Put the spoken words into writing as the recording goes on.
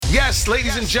Yes,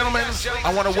 ladies and gentlemen,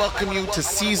 I want to welcome you to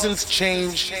Seasons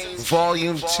Change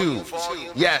Volume 2.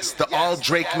 Yes, the all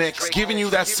Drake mix, giving you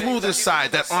that smoother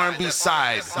side, that R&B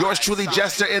side. Yours truly,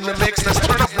 Jester, in the mix. Let's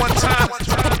turn up one time.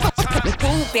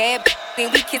 Ooh, bad,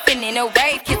 then we kissing in a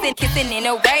wave, kissing in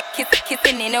a wave,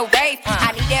 kissing in a wave.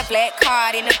 I need that black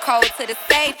card in the code to the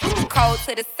safe, code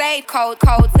to the safe, code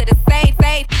to the safe.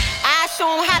 I show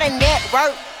 'em how to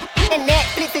network. And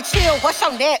Netflix and chill, what's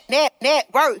your net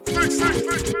worth?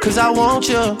 Cause I want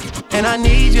you, and I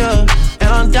need you, and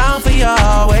I'm down for you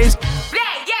always.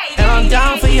 And I'm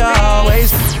down for you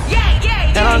always.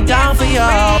 And I'm down for you,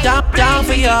 down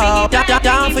for you,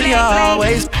 down for you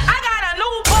always. I got a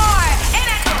new boy,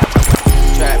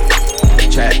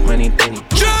 Trap, money, penny.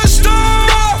 Just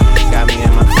stop! Got me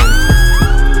in my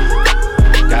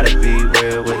feelings. Gotta be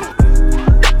real with it.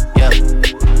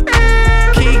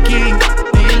 Kiki,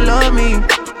 do you love me?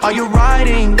 Are you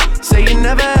riding? Say you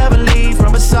never ever leave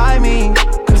from beside me.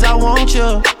 Cause I want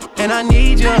you, and I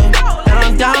need you, and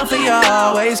I'm down for you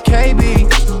always. KB,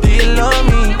 do you love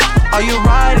me? Are you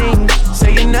riding?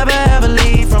 Say you never ever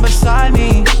leave from beside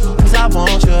me. Cause I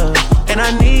want you, and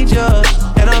I need you,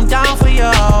 and I'm down for you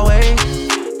always.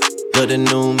 But the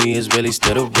new me is really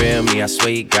still the real me. I swear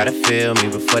you gotta feel me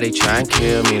before they try and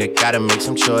kill me. They gotta make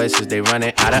some choices, they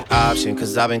running out of options.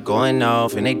 Cause I've been going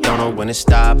off and they don't know when to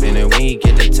stop. And when you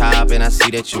get to top, and I see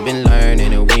that you've been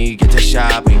learning. And when you get to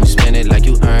shopping, you spend it like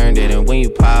you earned it. And when you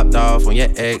popped off on your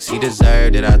ex, he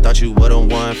deserved it. I thought you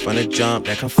would've won from the jump,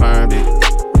 that confirmed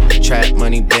it. Trap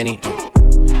money, Benny.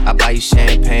 I buy you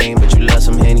champagne, but you love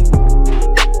some Henny.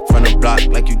 From the block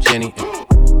like you Jenny.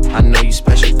 I know you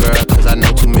special, girl, cause I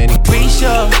know too many.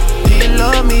 Risha, do you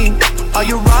love me? Are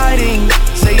you riding?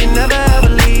 Say you never ever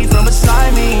leave from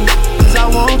beside me. Cause I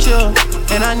want you,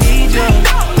 and I need you,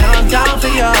 and I'm down for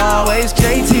you always.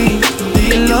 JT, do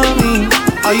you love me?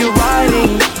 Are you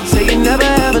riding? Say you never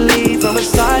ever leave from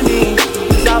beside me.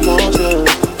 Cause I want you,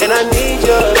 and I need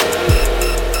you.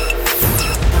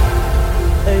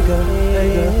 There you go, there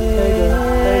you go, there you go.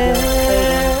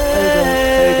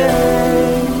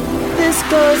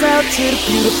 Goes out to the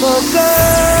beautiful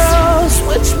girls.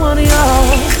 Which one of y'all?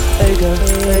 There you go,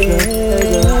 there you go, there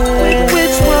you go.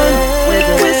 Which one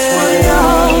of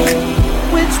y'all?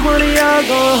 Which one of y'all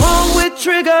going home with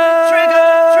Trigger? I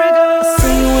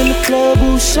see you in the club,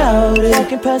 who shouted?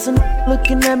 Walking past and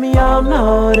looking at me all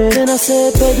naughty. Then I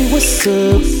said, baby, what's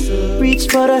up? Reach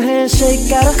for the handshake,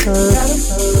 got a hug.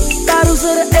 Bottles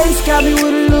of the Ace got me with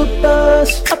a little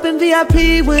buzz. Up in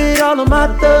VIP with all of my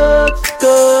thugs.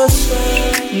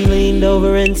 You leaned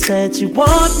over and said you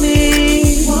want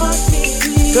me.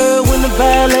 Girl, when the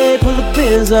valet pull the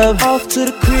biz up, off to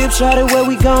the crib, shout it where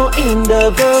we gon' end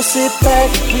up. Girl, sit back,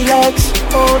 relax,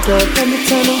 hold up, let me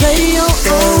turn the radio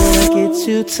on. Get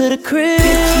you to the crib,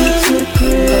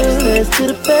 upstairs to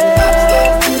the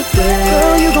bed.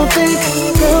 Girl, you gon' think,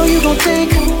 girl, you gon'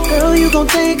 think, girl, you gon'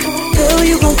 think, girl,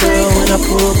 you gon' think. When I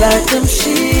pull back them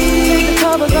sheets, the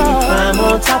covers off, climb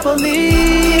on top of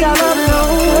me, I love it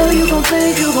all. Girl, you gon'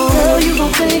 think, you gon', girl, you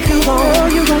gon' think, you gon', girl,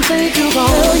 you gon' think, you gon',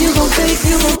 girl, you gon' think,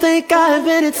 you gon' think I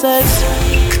invented sex.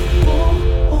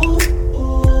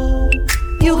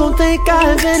 You gon' think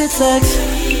I invented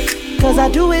sex, cause I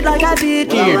do it like I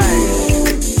did you.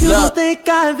 You gon' think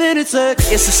I invented sex.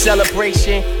 It's a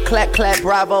celebration, clap, clap,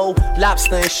 bravo.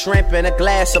 Lobster and shrimp and a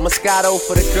glass of Moscato.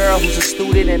 For the girl who's a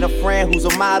student and a friend who's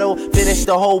a model. Finish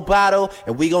the whole bottle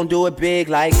and we gon' do it big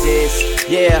like this.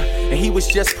 Yeah, and he was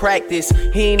just practice.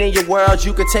 He ain't in your world,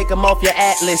 you could take him off your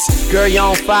atlas. Girl, you're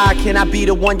on fire, can I be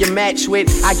the one you match with?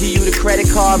 I give you the credit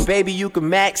card, baby, you can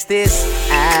max this.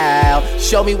 Ow,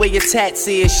 show me where your tats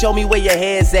is, show me where your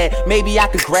hair's at. Maybe I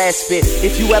could grasp it.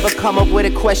 If you ever come up with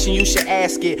a question, you should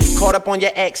ask it. Caught up on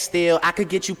your ex still, I could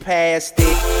get you past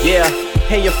it. Yeah,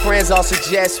 and your friends all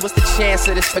suggest, what's the chance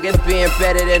of this fucking being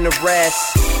better than the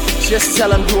rest? Just tell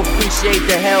them you appreciate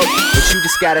the help, but you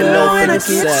just gotta know for yourself. Girl, when I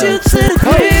get you to the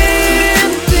crib,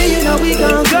 then you know we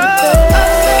gon' go up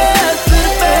to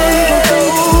the bed.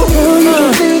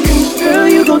 Girl,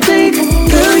 you gon' think,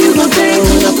 girl, you gon' think.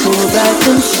 When I pull back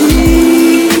them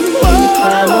sheets, you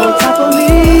climb on top of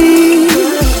me.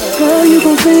 Girl, you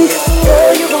gon' think,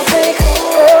 girl, you gon' think,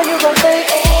 girl, you gon' think,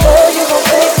 girl, you gon'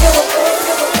 think, you gon' think.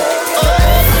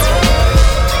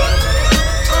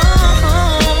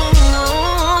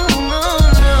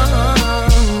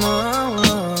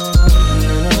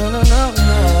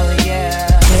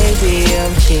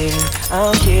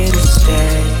 I'm here to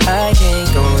stay, I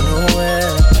can't go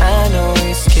nowhere. I know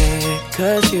you're scared,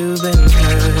 cause you've been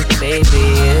hurt. Baby,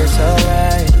 it's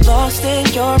alright. Lost in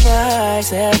your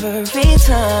eyes every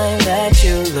time that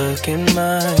you look in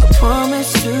mine. I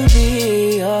promise to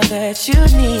be all that you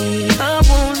need. I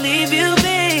won't leave you,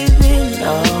 baby,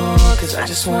 no. Cause I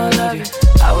just wanna love you.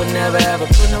 I would never ever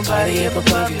put nobody up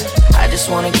above you. I just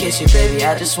wanna kiss you, baby.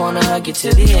 I just wanna hug you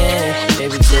till the end,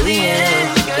 baby, till the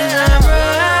end. Cause I'm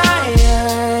right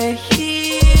here.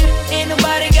 Ain't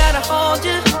nobody gotta hold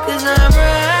you. Cause I'm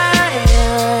right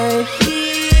here.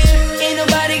 Ain't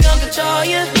nobody gonna control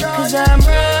you. Cause I'm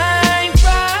right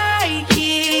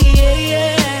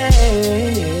here.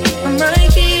 I'm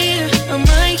right here. I'm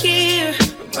right here.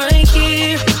 I'm right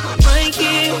here. I'm right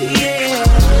here, yeah.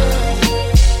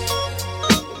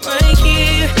 Right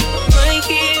here. Right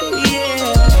here, yeah.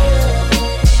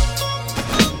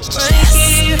 Right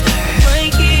here.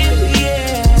 Right here,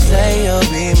 yeah. Say you'll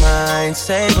be mine,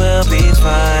 say we'll be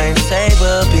fine, say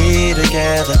we'll be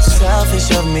together.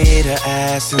 Selfish of me to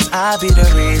ask, since I be the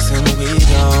reason we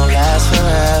don't last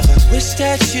forever. Wish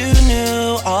that you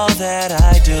knew all that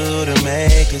I do to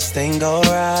make this thing go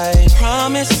right.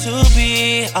 Promise to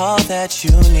be all that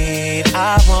you need.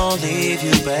 I won't leave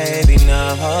you, baby,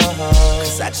 no.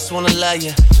 Cause I just wanna love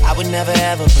you. I would never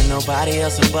ever put nobody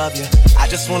else above you. I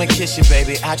just wanna kiss you,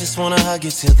 baby. I just wanna hug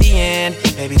you till the end,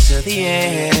 baby, till the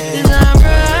end. Cause I'm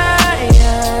right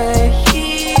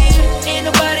here. Ain't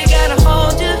nobody gotta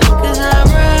hold you. Cause I'm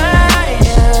right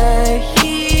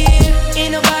here.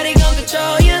 Ain't nobody gonna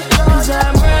control you. Cause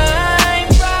I'm right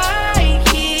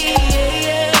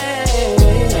here.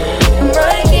 I'm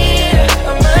right here.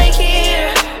 I'm right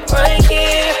here. Right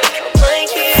here. Right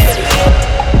here.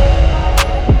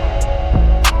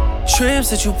 Trips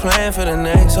that you plan for the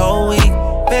next whole week.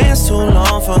 Bands too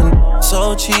long for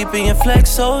so cheap and your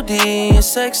flex OD and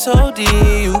sex OD.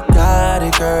 You got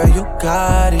it, girl, you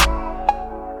got it.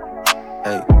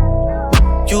 Hey,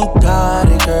 you got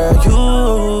it, girl,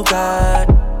 you got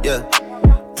it. Yeah,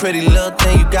 pretty little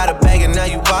thing, you got a bag and now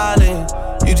you wildin'.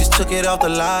 You just took it off the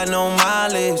line, no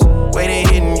mileage. Way they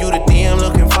hitting you, the DM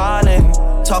looking violent.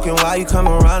 Talking while you come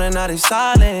around and now they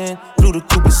silent. Blew the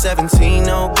coupe at 17,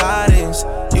 no guidance.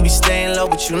 You be staying low,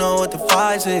 but you know what the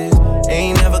price is.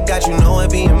 Ain't never got you know it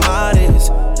being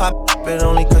modest. Pop it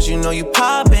only cause you know you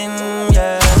poppin',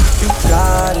 yeah. You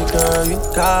got it, girl, you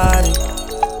got it.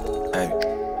 Hey.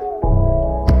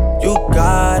 You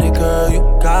got it, girl, you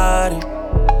got it.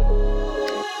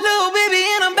 Little baby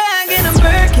and I'm back and I'm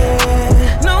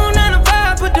working. No 9 to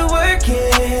 5, put the work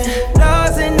in.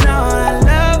 Laws and all, I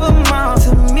love them all.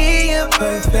 To me, you're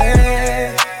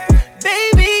perfect.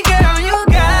 Baby girl, you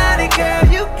got it, girl.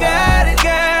 You got it,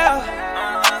 girl.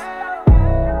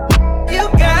 You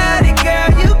got it, girl.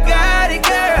 You got it,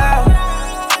 girl.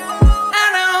 I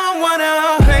don't wanna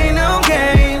play no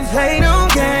games,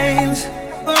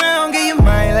 but I don't give you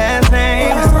my last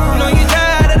name. Know you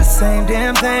tired of the same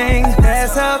damn thing.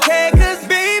 That's okay, cause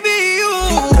baby, you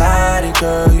got it,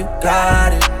 girl, you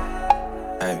got it.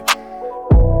 Hey.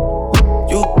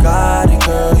 You got it,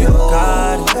 girl, you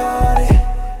got it.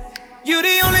 You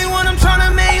the only one I'm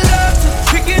tryna make love to,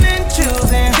 picking and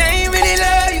choosing. They ain't really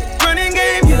love you, running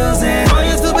game using. All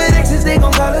your stupid exes, they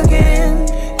gon' call again.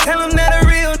 Tell them that a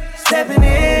real stepping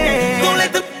in. Don't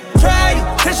let them try you,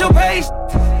 test your pace.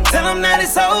 Tell them that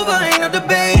it's over, ain't no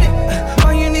debating.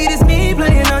 All you need is me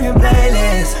playing on your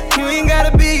playlist. You ain't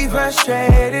gotta be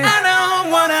frustrated. I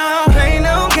don't wanna play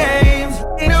no games,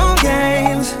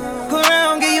 go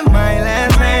around, give you my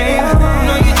last name.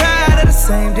 Know you tired of the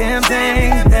same damn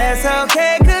thing. That's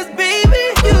okay, cause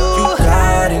baby, you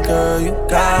got it, girl, you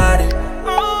got it.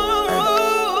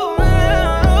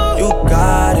 You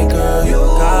got it, girl, you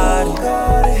got it.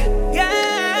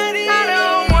 I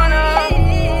don't wanna,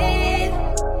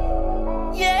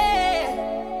 yeah.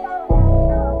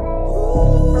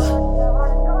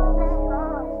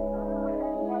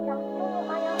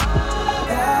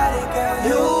 Got it, girl,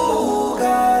 you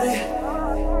got it.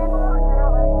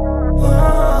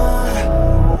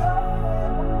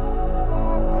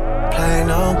 Play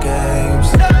no games.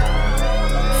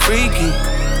 Freaky.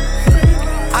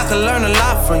 I could learn a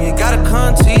lot from you, gotta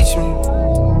come teach me.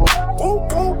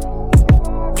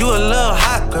 You a little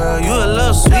hot girl, you a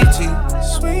little sweetie.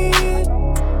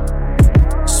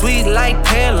 Sweet like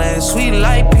Pearland, sweet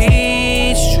like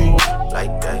Peachtree.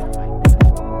 Like that.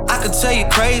 I could tell you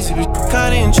crazy, but you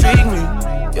kinda intrigue me.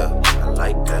 Yeah, I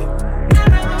like that.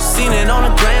 Seen it on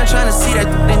the gram, tryna see that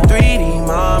in 3D,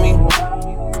 mommy.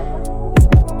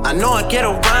 I know I get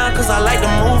around cause I like to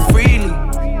move freely.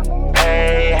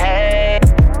 Hey, hey.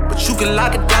 But you can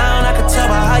lock it down, I can tell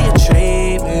by how you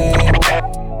treat me.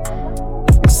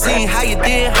 I seen how you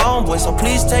did, homeboy, so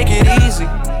please take it easy.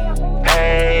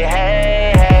 Hey,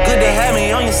 hey, hey. Good to have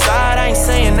me on your side, I ain't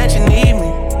saying that you need me.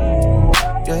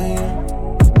 Yeah,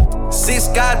 yeah. 6 it's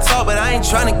God talk, but I ain't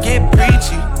tryna get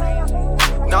preachy.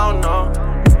 No, no.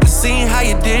 I seen how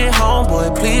you did,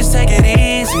 homeboy. Please take it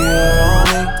easier on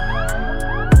me.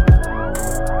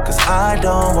 Cause I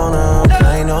don't wanna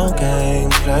play no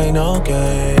games, play no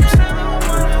games.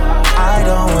 I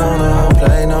don't wanna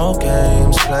play no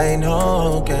games, play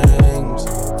no games.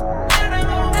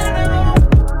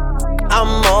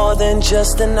 I'm more than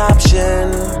just an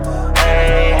option.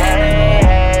 Hey, hey,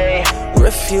 hey.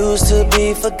 Refuse to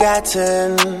be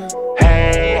forgotten.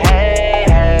 Hey, hey,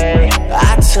 hey.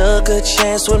 I took a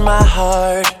chance with my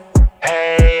heart.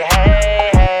 Hey, hey,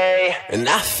 hey. And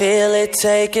I feel it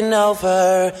taking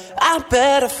over. I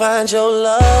better find your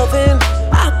loving.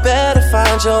 I better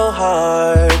find your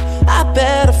heart. I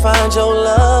better find your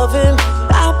loving.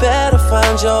 I better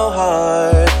find your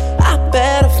heart. I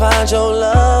better find your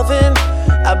loving.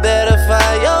 I better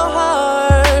find your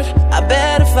heart. I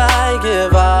bet if I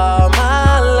give all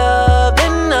my love,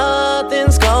 then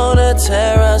nothing's gonna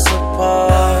tear us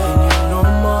apart. Loving you no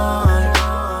more.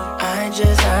 I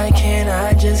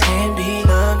just can't be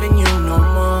loving you no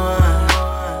more.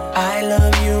 I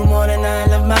love you more than I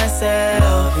love myself.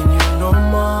 Loving you no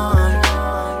more.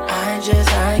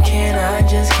 I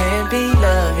just can't be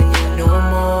loving you no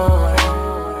more.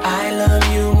 I love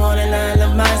you more than I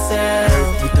love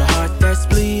myself. With the heart that's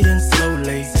bleeding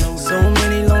slowly. So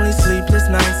many lonely sleepless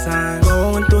nights. I'm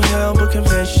going through hell but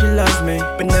confess she loves me.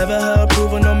 But never her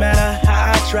approval no matter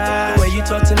how I try. The way you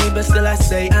talk to me but still I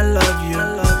say I love you.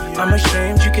 I'm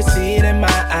ashamed you can see it in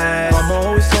my eyes. Mama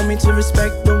always told me to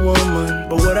respect the woman.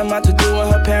 But what am I to do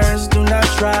when her parents do not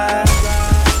try?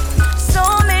 So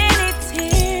many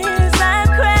tears I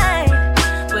cried,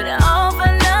 but all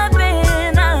for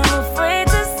nothing. I'm afraid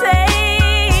to say,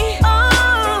 oh,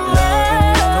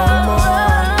 loving you no more.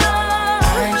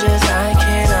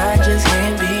 I just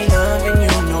can't be loving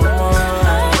you no more.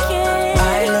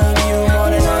 I love you more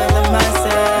than I love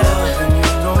myself. Loving you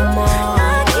no more.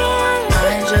 I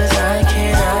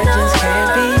just can't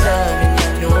be loving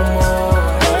you no more.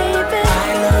 I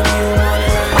love you more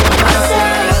than I love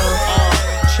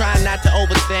myself. Try not to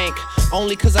overthink.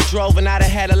 Only cause I drove and I'd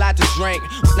have had a lot to drink.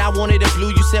 When I wanted it blue,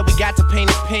 you said we got to paint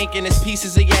it pink. And there's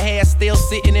pieces of your hair still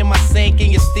sitting in my sink.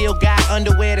 And you still got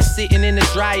underwear that's sitting in the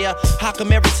dryer. How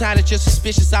come every time that you're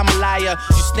suspicious, I'm a liar?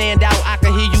 You stand out, I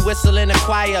can hear you whistle in the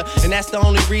choir. And that's the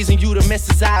only reason you the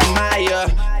missus I admire.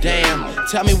 Damn,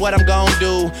 tell me what I'm gonna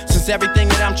do, since everything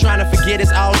that I'm trying to forget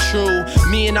is all true.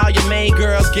 Me and all your main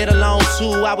girls get along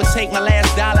too. I would take my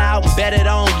last dollar out and bet it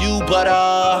on you. But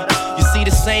you see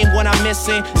the same one I'm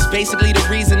missing is basically the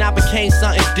reason I became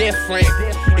something different.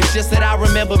 It's just that I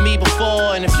remember me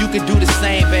before, and if you could do the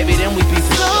same, baby, then we'd be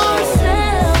for so sure.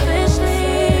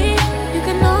 selfishly, you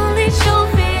can only show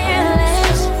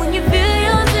feelings when you feel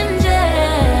yours in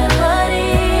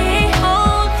jeopardy.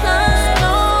 Whole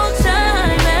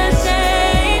time has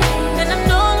changed, and I'm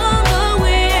no longer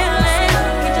willing.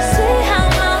 Can't you see how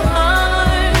my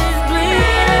heart is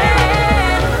bleeding?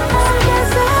 I guess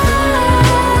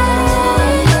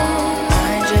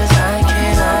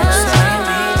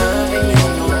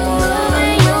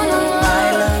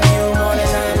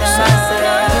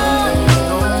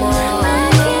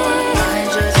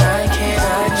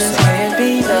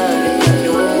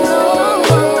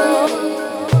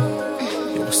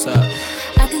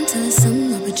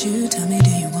you tell me,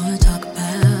 do you wanna talk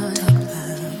about?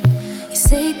 You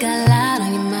say you got a lot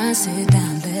on your mind, sit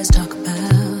down, let's talk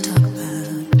about.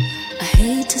 I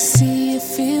hate to see you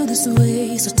feel this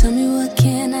way, so tell me what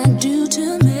can I do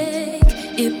to make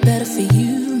it better for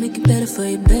you, make it better for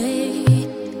you, babe.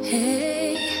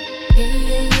 Hey,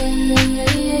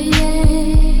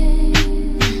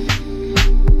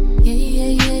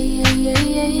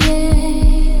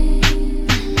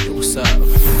 Yo, what's up?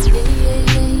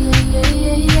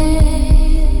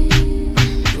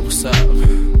 What's up?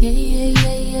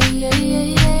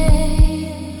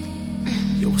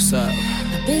 Yo, what's up?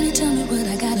 Now, baby, tell me what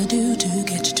I gotta do to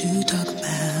get you to talk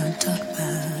about.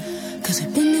 Cause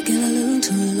we've been together a little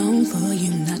too long for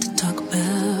you not to talk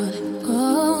about it.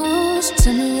 Oh, so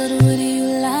tell me what do you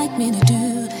like me to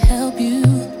do to help you,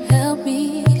 help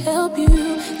me, help you.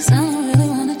 Cause I don't really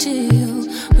wanna chill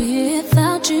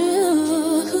without you.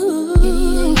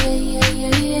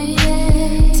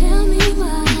 Tell me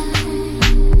why.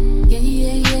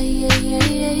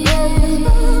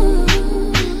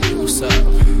 What's up?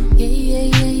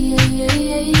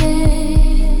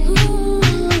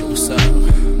 What's up?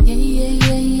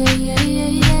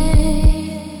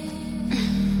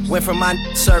 Went from my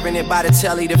serving it by the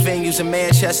telly to venues in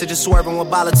Manchester to swerving with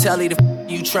Balotelli to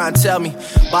you trying to tell me.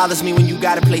 Bothers me when you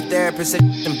gotta play therapist.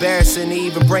 It's embarrassing to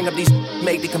even bring up these,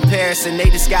 make the comparison. They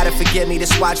just gotta forget me.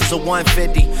 This watch is a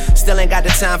 150. Still ain't got the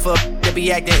time for to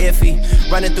be acting iffy.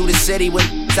 Running through the city with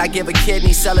I give a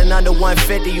kidney. Selling under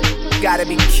 150. You gotta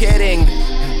be kidding.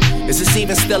 Is this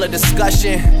even still a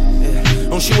discussion?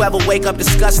 Don't you ever wake up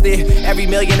disgusted? Every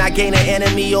million I gain an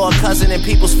enemy or a cousin, and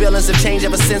people's feelings have changed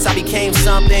ever since I became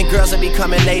something. Girls are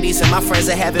becoming ladies, and my friends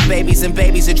are having babies, and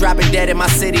babies are dropping dead in my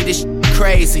city. This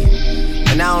crazy.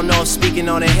 And I don't know if speaking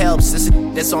on it helps.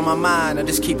 That's on my mind. I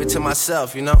just keep it to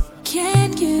myself, you know?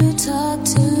 Can you talk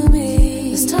to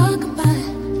me? Let's talk about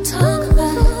it. Talk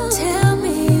about it. Tell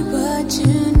me what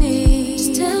you need.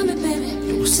 Just tell me, baby.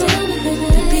 Tell me, baby.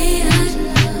 Baby, I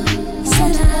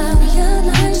said I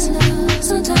realize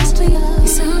sometimes we,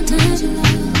 sometimes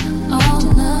all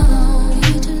alone.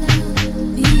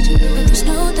 Need your love, but there's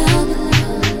no doubt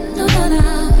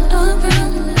I'll be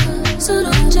around. So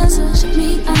don't just shut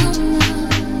me out,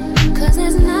 'cause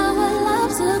that's not what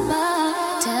love's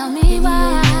about. Tell me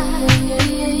why.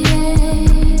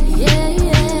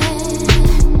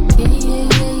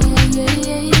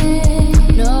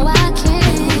 No, I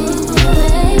can't,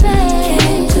 baby.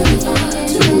 Came too far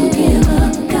to give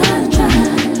up. Gotta try,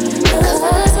 'cause I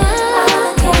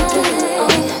can't.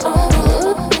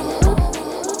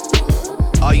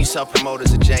 All you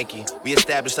self-promoters are janky. We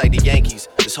established like the Yankees.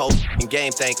 This whole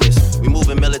game thankless. We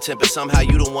moving militant, but somehow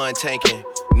you the one tanking.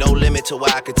 No limit to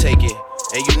where I could take it.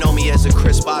 And you know me as a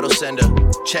crisp bottle sender,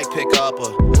 check picker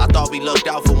upper. I thought we looked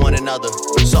out for one another.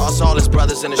 Saw us all as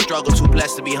brothers in the struggle, too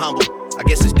blessed to be humble. I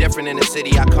guess it's different in the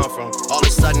city I come from. All of a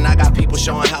sudden I got people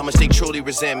showing how much they truly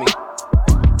resent me.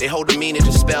 They hold the meaning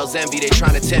to spells envy, they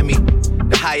trying to tempt me.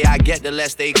 The higher I get, the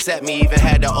less they accept me. Even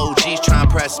had the OGs try and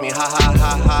press me. Ha ha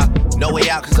ha ha. No way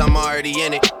out 'cause I'm already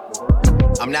in it.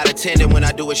 I'm not attending when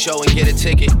I do a show and get a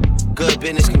ticket. Good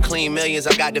business can clean millions,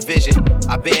 I got the vision.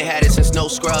 I been had it since no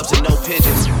scrubs and no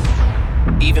pigeons.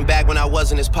 Even back when I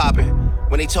wasn't as poppin'.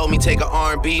 When they told me take a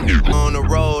R&B on the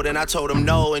road, and I told them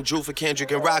no and drew for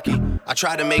Kendrick and Rocky. I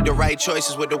tried to make the right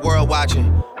choices with the world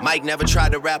watching. Mike never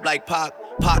tried to rap like Pac.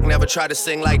 Pac never tried to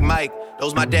sing like Mike.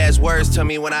 Those my dad's words to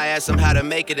me when I asked him how to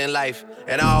make it in life.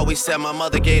 And I always said my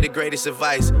mother gave the greatest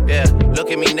advice. Yeah, look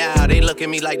at me now, they look at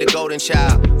me like the golden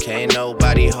child. Can't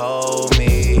nobody hold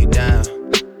me down,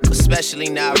 especially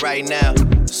not right now.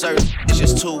 Certain it's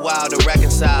just too wild to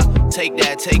reconcile. Take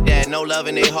that, no love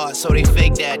in their heart, so they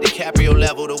fake that. DiCaprio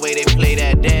level, the way they play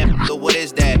that. Damn, so what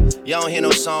is that? Y'all don't hear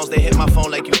no songs, they hit my phone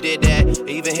like you did that.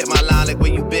 They even hit my line like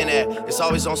where you been at. It's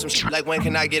always on some shit like when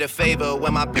can I get a favor,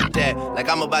 where my bitch at? Like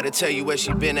I'm about to tell you where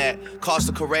she been at.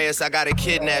 Costa Correas, I got her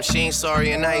kidnapped. She ain't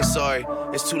sorry and I ain't sorry.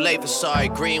 It's too late for sorry.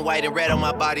 Green, white, and red on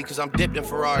my body 'cause I'm dipped in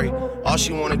Ferrari. All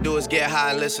she wanna do is get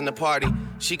high and listen to party.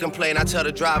 She complain, I tell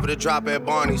the driver to drop her at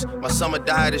Barney's. My summer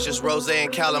diet is just rosé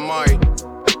and calamari.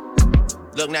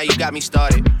 Look, now you got me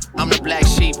started. I'm the black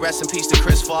sheep, rest in peace to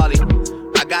Chris Farley.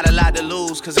 I got a lot to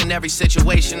lose, 'cause in every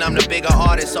situation I'm the bigger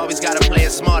artist, always gotta play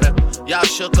it smarter. Y'all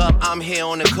shook up, I'm here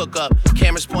on the cook up.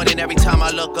 Cameras pointing every time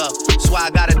I look up. So I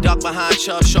gotta duck behind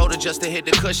Chubb's shoulder just to hit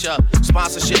the cush up.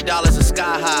 Sponsorship dollars are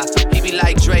sky high. He be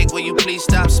like, Drake, will you please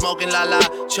stop smoking la la?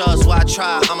 Chubb's why I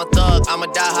try, I'm a thug, I'm a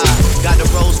die high. Got the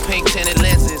rose pink tinted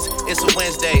lenses, it's a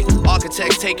Wednesday.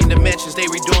 Architects taking dimensions, they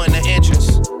redoing the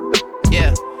entrance.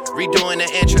 Yeah, redoing the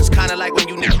entrance, kinda like when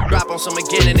you drop on some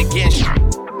again and again shit,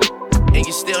 and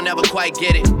you still never quite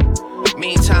get it.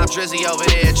 Meantime, Drizzy over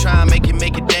there try and make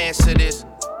it dance to this.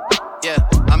 Yeah,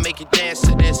 I make it dance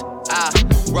to this. I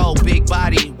roll big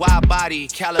body, wide body,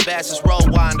 Calabassas roll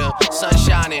winder, sun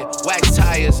shining, wax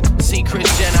tires. See Chris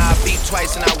Jenner, I beat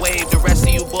twice and I wave. The rest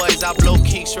of you boys, I blow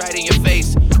keeks right in your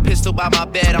face. Pistol by my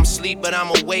bed, I'm asleep but I'm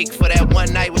awake for that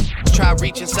one night with try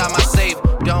reach inside my safe.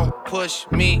 Don't push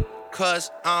me, 'cause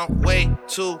I'm way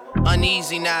too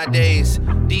uneasy nowadays.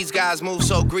 These guys move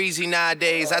so greasy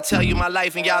nowadays. I tell you my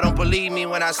life and y'all don't believe me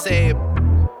when I say it.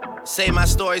 Say my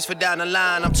stories for down the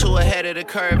line. I'm too ahead of the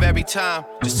curve every time.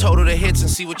 Just total the hits and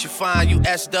see what you find. You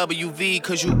SWV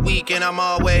 'cause you weak and I'm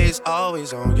always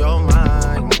on your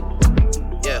mind.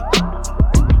 Yeah,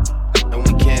 and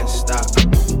we can't stop.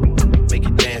 Make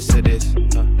it dance to this.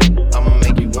 I'ma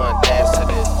make you one dance to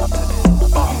this.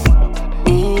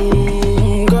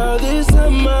 Girl, this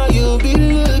summer you'll be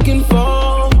looking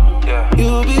for. Yeah.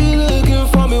 You'll be looking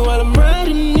for me while I'm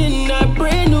riding in that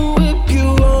brand new whip.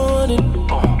 You want it?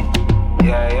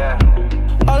 Yeah.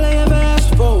 All I ever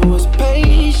asked for was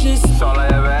patience. That's all I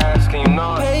ever asked, and you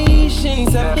know it.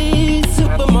 Patience, I need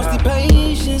super mostly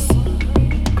patience.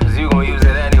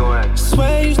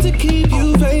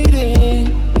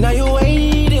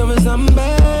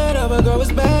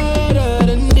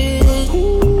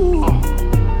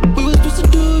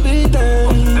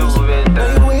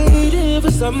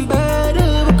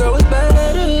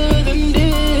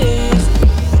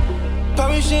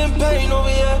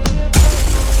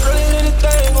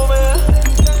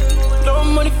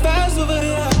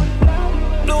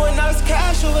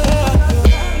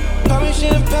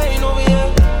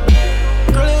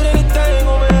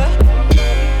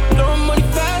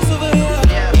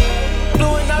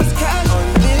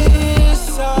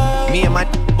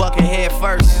 fucking head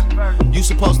first. You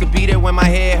supposed to be there when my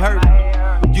head hurt.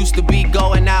 Used to be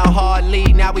going out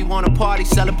hardly, now we want a party,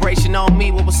 celebration on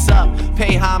me, well what's up?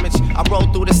 Pay homage, I roll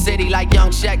through the city like young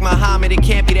Shaq Muhammad, it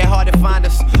can't be that hard to find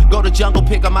us. Go to jungle,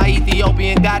 pick up my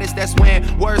Ethiopian goddess, that's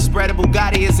when word spread of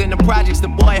Bugatti is in the projects, the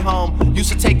boy home.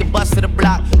 Used to take the bus to the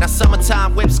block, now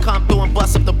summertime whips come through and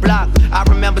bust up the block. I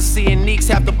remember seeing Neeks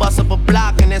have to bust up a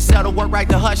block and then sell the work right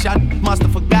to Hush, I must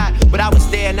have forgot, but I was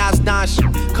there and I was done shit.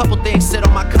 Couple things sit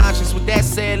on my conscience, with that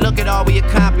said, look at all we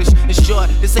accomplished. In short,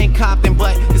 this ain't Compton,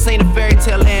 but this ain't a fairy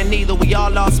tale land neither. We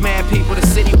all lost mad people, the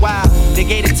city wild. They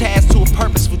gave the task to a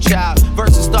purposeful child.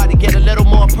 Verses start to get a little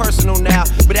more personal now,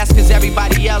 but that's cause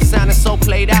everybody else sounded so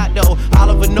played out though.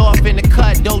 Oliver North in the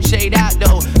cut, Dolce out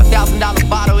though. $1,000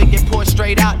 bottle, it get poured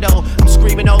straight out though. I'm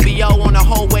screaming OVO on the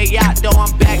whole way out though.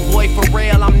 I'm back boy for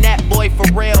real, I'm that boy for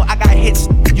real. I got hits,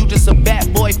 you just a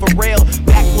bad boy for real.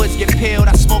 Backwoods get peeled,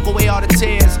 I smoke away all the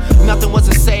tears. Nothing was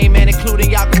the same, man, including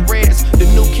y'all careers. The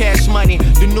new Cash Money,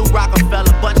 the new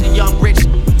Rockefeller, bunch of young rich.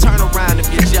 Turn around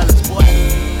if you're jealous, boy.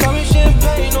 Got me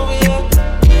champagne over here.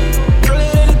 Girl,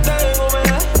 it ain't a thing over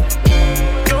here.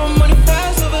 Throwing money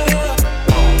fast over here.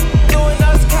 Doing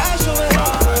us cash over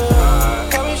here.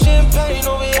 Got me champagne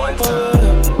over here.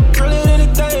 Girl, it ain't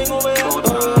a thing over here.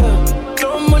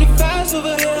 Throwing money fast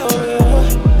over here.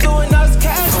 Doing us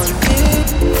cash over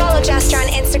here. Follow Jester on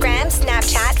Instagram,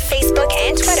 Snapchat, Facebook,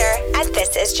 and Twitter at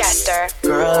This Is Jester.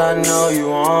 Girl, I know you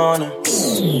wanna.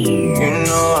 You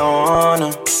know I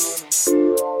wanna.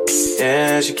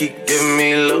 Yeah, she keep giving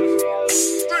me looks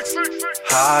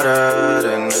hotter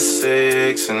than the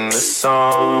 6 in the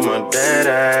summer. Dead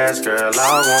ass, girl,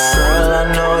 I want. Girl, I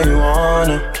know you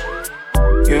wanna.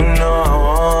 You know I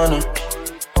wanna.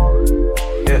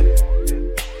 Yeah.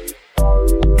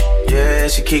 Yeah,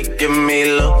 she keep giving me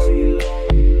looks.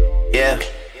 Yeah.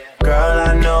 Girl,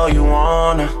 I know you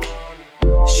wanna.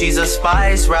 She's a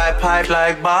spice, ride pipe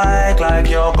like bike, like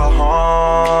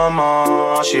Yokohama.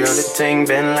 She heard the thing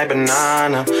bend like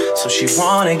banana, so she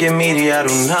wanna give me the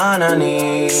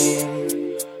adunanani.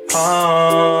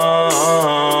 Oh,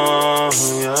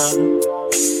 yeah.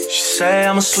 She say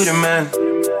I'm a Sweeterman,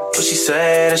 but she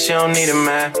say that she don't need a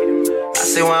man. I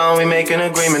say why don't we make an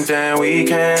agreement, then we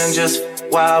can just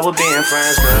while we're being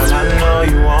friends. Girl, I know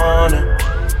you wanna.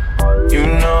 You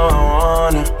know I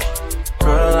wanna.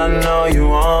 Girl, I know you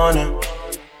wanna.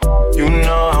 You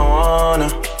know I wanna.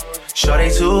 Shorty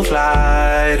too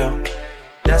fly though.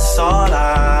 That's all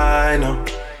I know.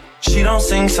 She don't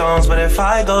sing songs, but if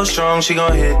I go strong, she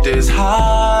gon' hit this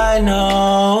high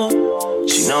note.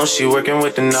 She knows she working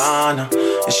with the nana,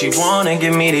 and she wanna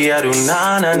give me the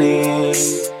adunanani.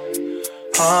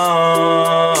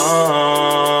 Oh,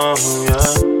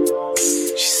 yeah.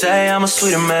 She say I'm a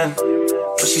Sweeterman,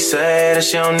 but she say that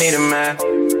she don't need a man.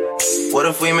 What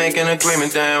if we make an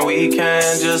agreement, then we can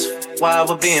just while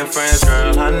we're being friends.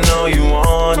 Girl, I know you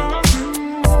wanna.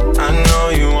 I know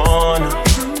you wanna.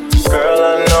 Girl,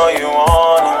 I know you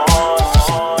wanna.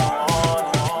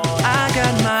 I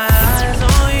got my eyes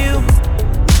on you.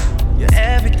 You're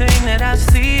everything that I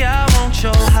see. I want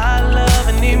your high love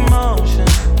and emotion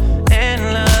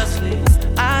endlessly.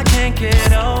 I can't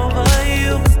get over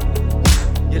you.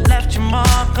 You left your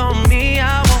mark on me.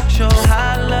 I want your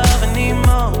high love and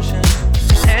emotion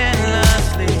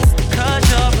endlessly. 'Cause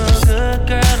you're a good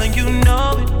girl and you know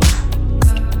it.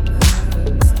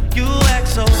 You act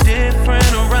so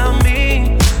different around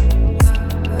me.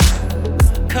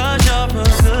 'Cause you're a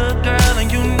good girl and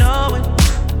you know it.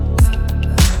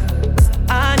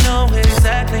 I know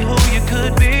exactly who you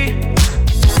could be.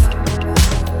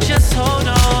 Just hold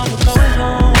on, we're going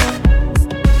home.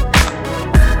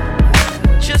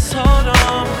 Just hold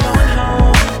on, we're going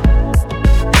home.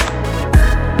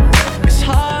 It's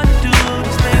hard to do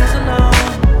these things alone.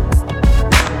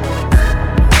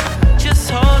 Just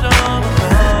hold on, we're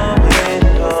going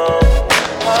home.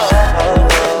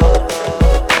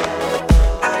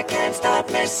 I can't stop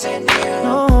missing you.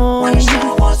 No. Wish I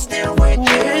was still with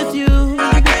you.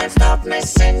 I can't stop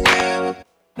missing you.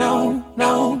 No,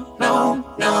 no, no,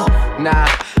 no. Nah,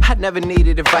 I never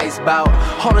needed advice about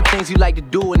all the things you like to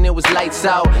do when it was lights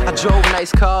out. I drove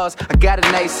nice cars, I got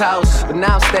a nice house, but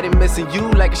now I'm steady missing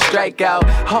you like a strikeout.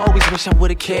 I always wish I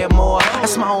would've cared more.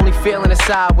 That's my only feeling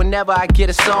inside whenever I get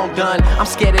a song done. I'm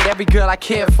scared that every girl I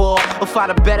care for will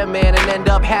find a better man and end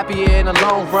up happier in the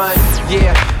long run.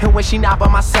 Yeah, and when she not by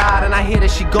my side and I hear that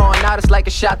she going out, it's like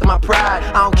a shot to my pride.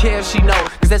 I don't care if she know,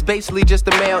 cause that's basically just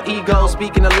a male ego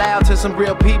speaking aloud to some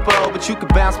real people. But you can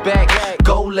bounce back,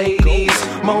 go ladies.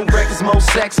 More records, more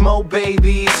sex, more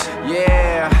babies.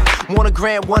 Yeah, Wanna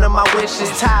grant one of my wishes.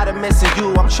 Tired of missing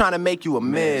you, I'm trying to make you a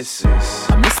miss.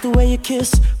 I miss the way you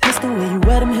kiss, miss the way you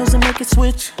wear them heels and make it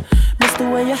switch. Miss the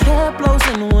way your hair blows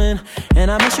in the wind,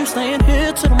 and I miss you staying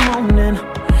here till the morning.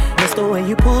 Miss the way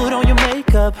you put on your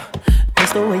makeup,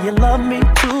 miss the way you love me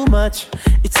too much.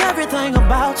 It's everything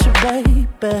about you,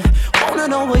 baby. Wanna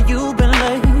know where you've been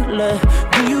lately.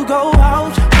 Do you go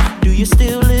out? Do you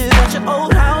still live at your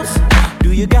old house?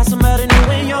 Do you got somebody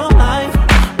new in your life?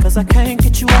 Cause I can't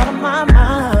get you out of my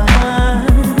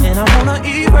mind. And I wanna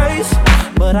erase,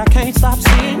 but I can't stop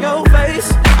seeing your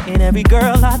face. And every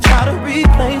girl I try to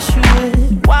replace you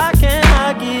with. Why can't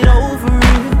I get over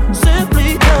it?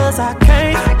 Simply cause I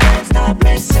can't stop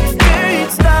missing you.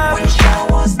 Can't stop. Wish I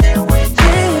was there with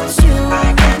you. It's you.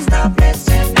 I can't stop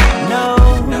missing you. No,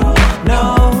 no, no,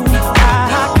 no.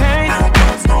 I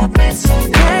can't stop missing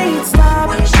you. Can't stop.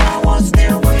 Wish I was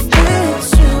there with you.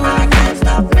 It's you. I can't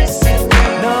stop missing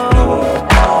you. No, no.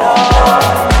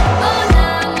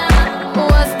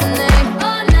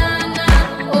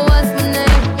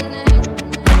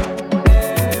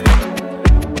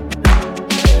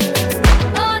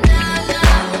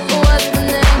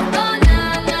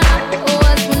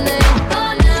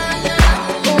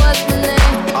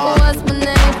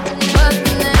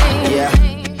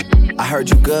 Heard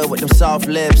you good with them soft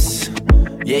lips.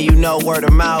 Yeah, you know word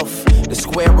of mouth. The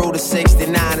square root of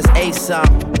 69 is 8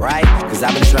 something, right? Cause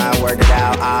I've been trying to work it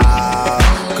out.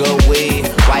 Good weed,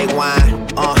 white wine.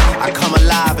 I come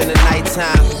alive in the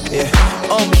nighttime. Yeah,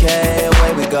 okay,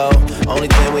 away we go. Only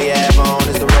thing we have on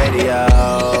is the radio.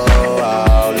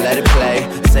 Oh, let it play.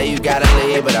 Say you gotta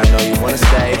leave, but I know you wanna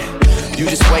stay. You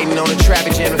just waiting on the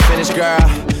traffic jam to finish, girl.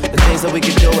 The things that we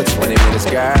can do in 20 minutes,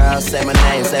 girl. Say my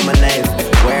name,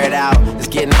 wear it out. It's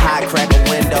getting hot, crack a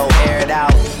window, air it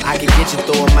out. I can get you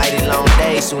through a mighty long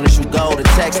day. Soon as you go, the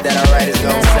text that I write is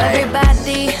gonna say.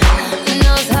 Everybody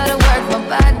knows how to work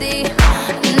my body,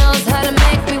 knows how to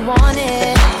make me want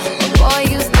it. But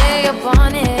boy, you stay up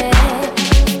on it.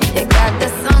 You got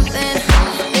this something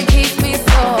that keeps me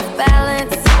so off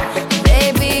balance.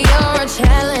 Baby, you're a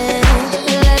challenge.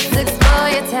 Let's explore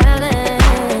your talent.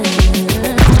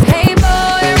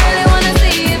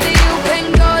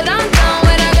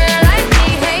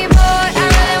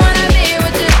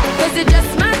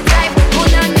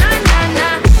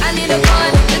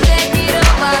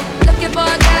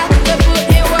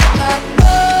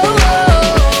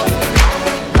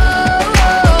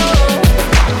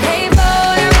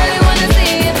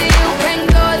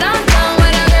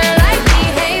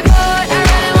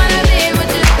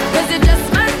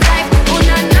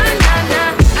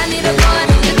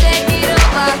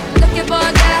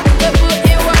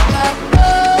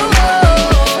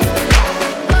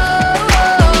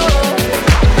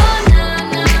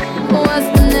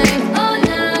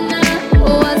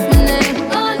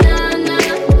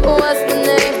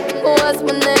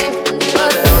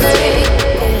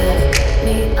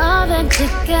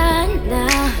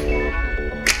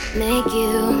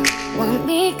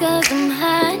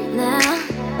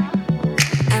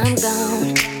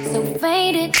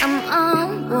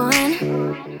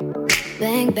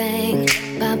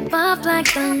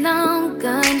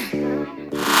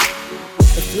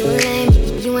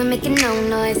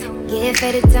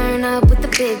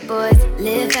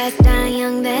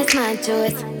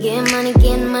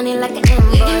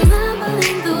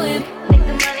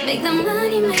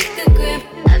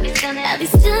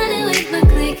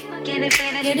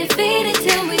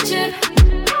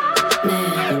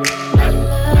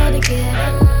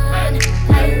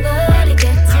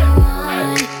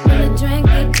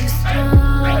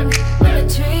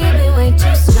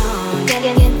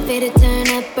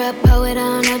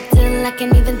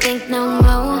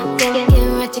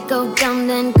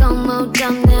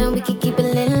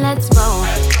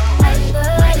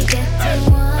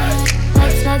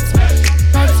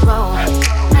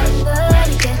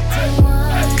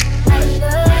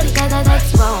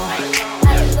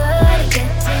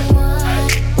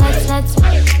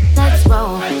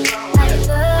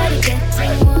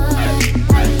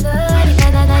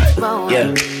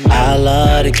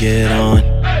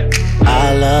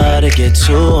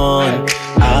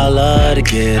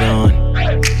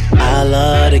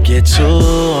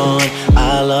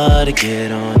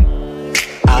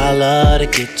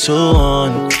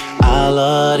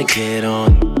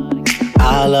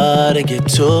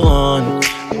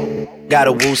 Got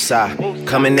a woo-side,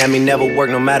 coming at me never work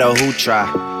no matter who try.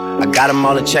 I got them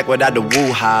all in check without the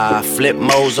woo-ha. Flip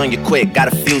modes on you quick, got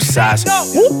a few sides.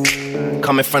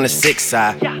 Coming from the 6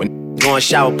 side. When Going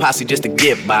shower posse just to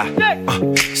get by.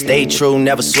 Stay true,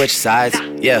 never switch sides.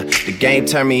 Yeah, the game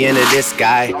turned me into this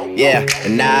guy. Yeah,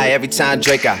 and now every time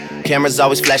Drake out, cameras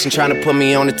always flashing, trying to put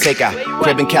me on the takeout.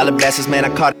 Crib in Calabasas, man, I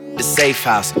caught it at the safe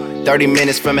house. 30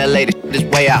 minutes from LA, this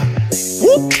way out.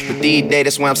 But these days,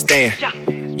 that's where I'm staying.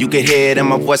 You can hear it in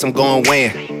my voice, I'm going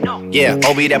weighing. Yeah,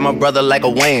 Obi, that my brother like a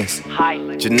Wayans.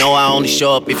 But you know I only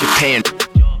show up if you're paying.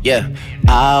 Yeah,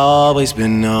 I always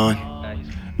been on.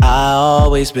 I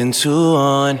always been too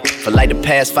on. For like the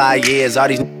past 5 years, all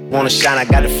these wanna shine, I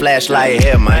got the flashlight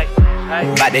here, man.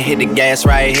 About to hit the gas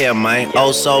right here, man.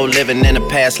 Old soul living in the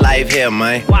past life here,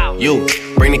 man. You,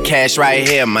 bring the cash right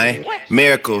here, man.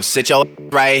 Miracle, sit your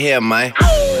right here, man.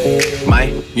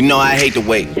 Man, you know I hate to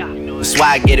wait. That's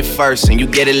why I get it first and you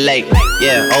get it late.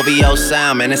 Yeah, OVO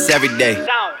sound, man, it's every day.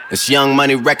 It's Young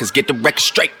Money Records, get the record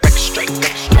straight, record straight,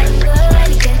 record straight.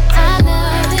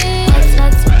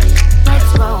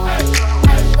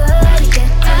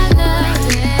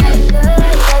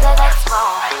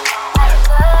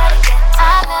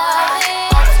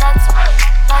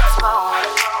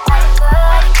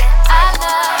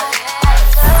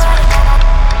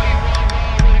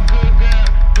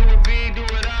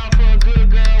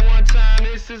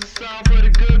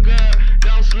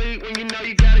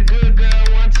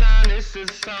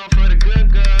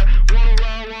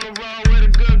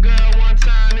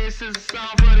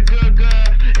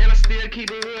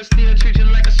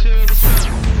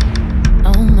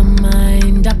 On my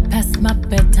mind, I pass my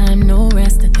bedtime, no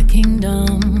rest at the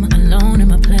kingdom. Alone in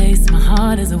my place, my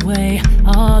heart is away.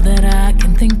 All that I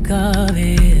can think of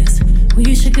is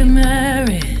we should get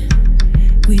married.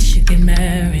 We should get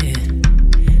married.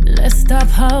 Let's stop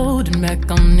holding back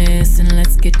on this and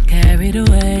let's get carried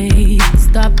away.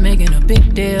 Stop making a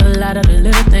big deal out of the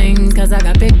little things, cause I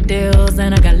got big deals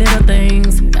and I got little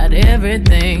things. Got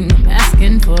everything I'm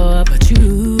asking for but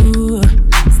you.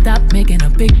 Stop making a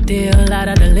big deal out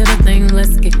of the little things,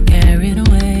 let's get carried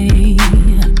away.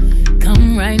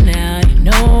 Come right now, you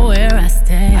know where I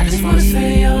stay. I just wanna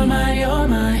say you're mine, you're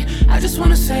mine. I just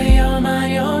wanna say you're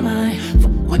mine, you're mine.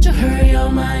 Would you hurry, you're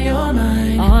mine, you're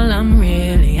mine. All I'm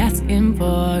really asking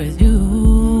for is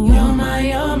you. You're mine,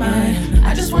 you're mine.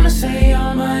 I just wanna say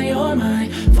you're mine, you're mine.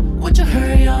 Would you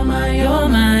hurry, you're mine, you're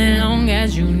mine. Long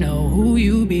as you know who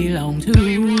you belong to.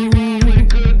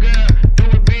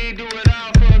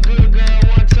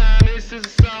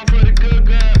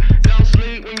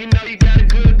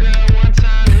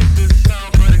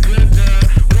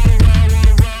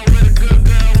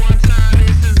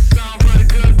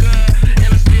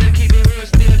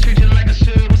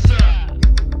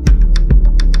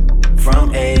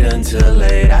 Till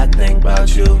late, I think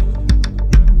about you.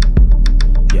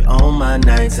 You're on my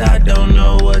nights, I don't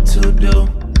know what to do.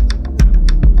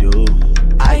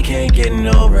 I can't get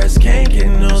no rest, can't get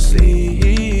no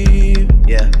sleep.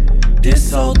 Yeah,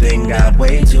 this whole thing got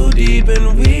way too deep,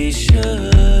 and we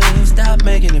should stop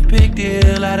making a big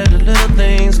deal out of the little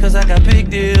things. Cause I got big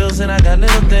deals and I got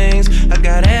little things. I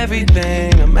got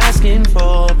everything I'm asking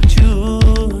for but you.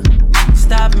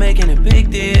 Stop making a big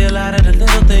deal out of the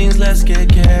little things, let's get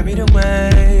carried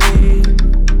away.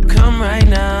 Come right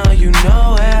now, you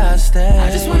know where I stay.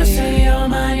 I just wanna say you're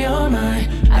mine, you're mine.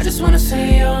 I just wanna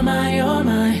say you're mine, you're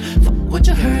mine. Would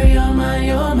you hurry, you're mine,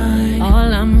 you're mine.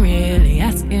 All I'm really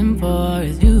asking for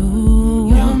is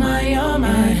you. You're mine, you're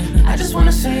mine. I just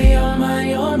wanna say you're mine,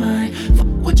 you're mine.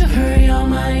 Would you hurry, you're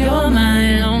mine, you're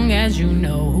mine. Long as you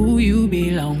know who you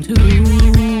belong to.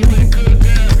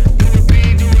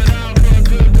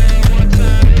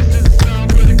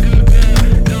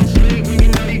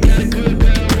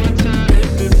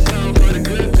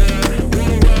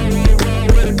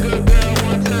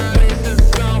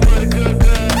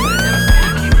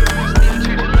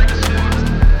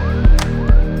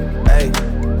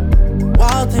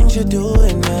 You're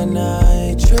doing at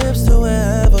night, trips to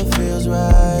wherever feels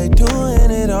right, doing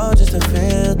it all just to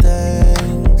feel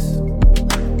things.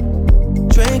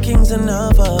 Drinking's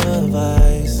enough of a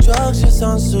vice, drugs just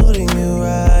aren't suiting you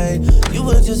right. You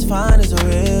were just fine as a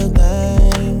real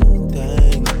thing.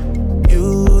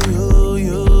 You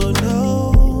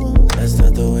know that's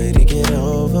not the way to get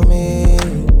over me.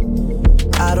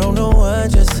 I don't know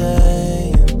what you're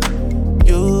saying.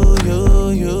 You know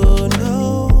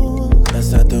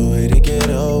that's not the way to get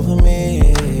over me.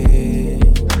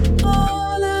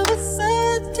 All of a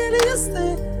sudden you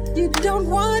say you don't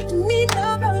want me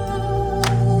no more.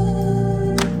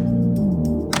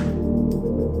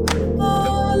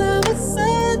 All of a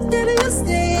sudden you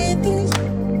say things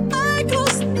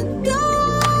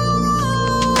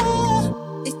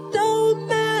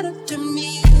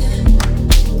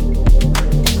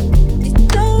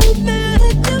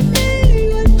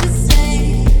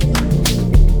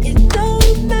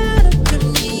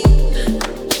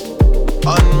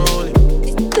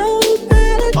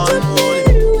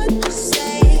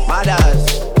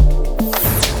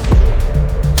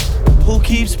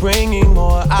keeps bringing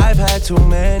more. I've had too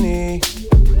many.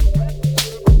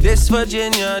 This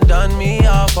Virginia done me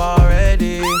off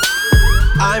already.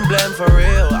 I'm blamed for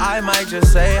real, I might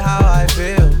just say how I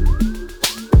feel.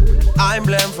 I'm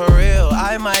blamed for real,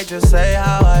 I might just say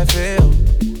how I feel.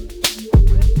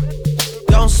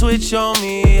 Don't switch on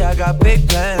me, I got big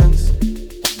plans.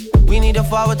 We need to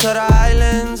forward to the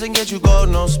islands and get you gold,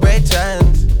 no spray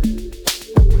tans.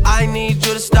 I need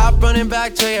you to stop running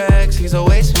back to your ex, he's a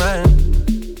waste man.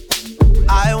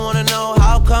 I wanna know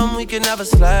how come we can never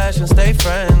slash and stay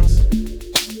friends.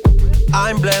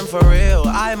 I'm blamed for real,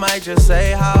 I might just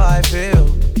say how I feel.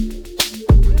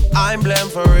 I'm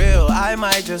blamed for real, I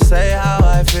might just say how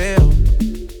I feel.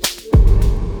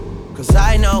 Cause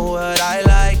I know what I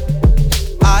like,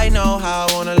 I know how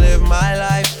I wanna live my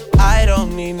life. I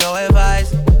don't need no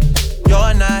advice.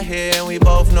 You're not here and we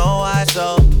both know why.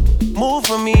 So move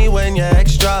for me when you're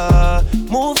extra.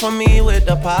 Move for me with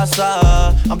the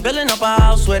pasta. I'm building up a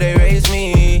house where they raise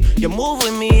me. You move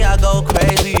with me, I go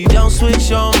crazy. Don't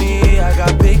switch on me, I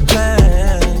got big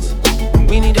plans.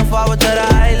 We need to forward to the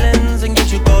islands and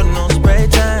get you golden on spray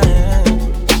tan.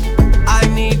 I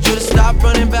need you to stop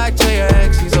running back to your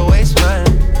ex, he's a waste man.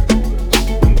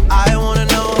 I wanna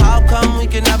know how come we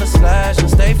can never slash and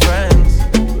stay friends.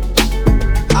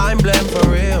 I'm blamed for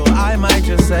real, I might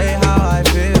just say how I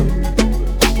feel.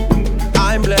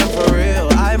 I'm blamed for real,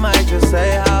 I might just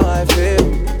say how I feel.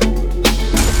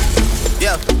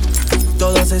 Yeah.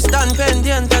 Todos están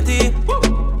pendientes a ti,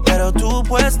 pero tú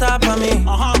puesta pa' mí,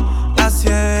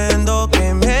 haciendo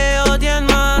que me odien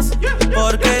más,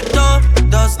 porque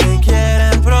todos te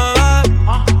quieren probar.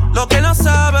 Lo que no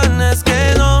saben es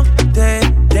que no te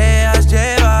dejas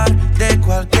llevar de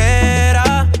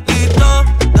cualquiera, y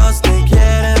todos te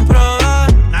quieren probar.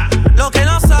 Lo que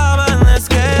no saben es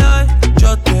que hoy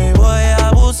yo te voy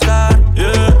a buscar.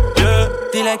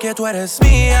 Dile que tú eres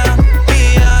mía,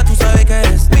 mía, tú sabes que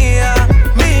eres mía,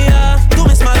 mía. Tú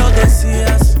misma lo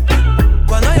decías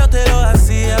cuando yo te lo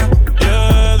hacía.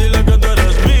 Dile que tú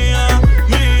eres mía,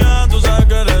 mía, tú sabes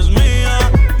que eres mía,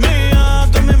 mía.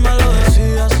 Tú misma lo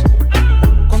decías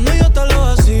cuando yo te lo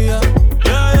hacía.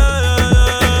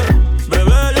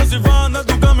 Bebé, yo soy fan de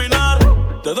tu caminar.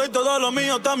 Te doy todo lo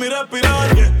mío hasta mi respirar.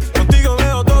 Contigo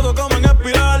veo todo como en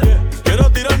espiral. Quiero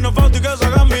tirarnos fotos y que se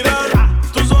hagan mirar.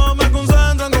 Tus ojos me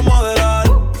concentran como adelar.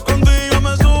 Contigo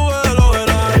me sube de lo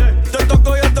veral. Te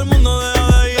toco y hasta el mundo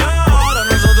deja de ir. Ahora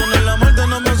nosotros ni la muerte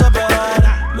nos va a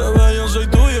separar. Bebé, yo soy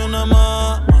tuyo nada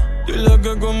más. Dile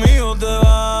que conmigo te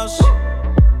vas.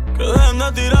 Que dejen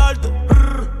de tirarte.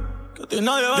 Que a ti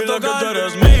nadie va a tocar. Dile que tú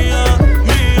eres mía,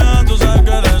 mía. Tú sabes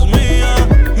que eres mía,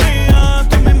 mía.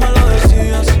 Tú misma lo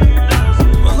decías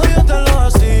cuando yo te lo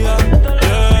hacía.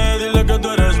 Dile que tú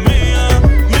eres mía,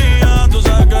 mía. Tú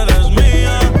sabes que eres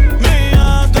mía,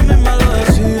 mía. Tú misma lo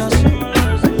decías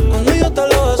cuando yo te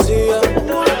lo hacía.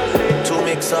 Too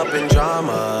mixed up in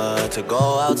drama to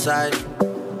go outside.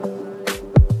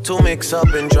 Too mixed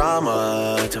up in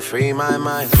drama to free my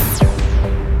mind.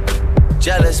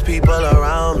 Jealous people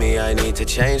around me, I need to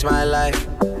change my life.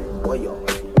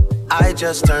 I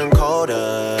just turn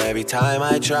colder every time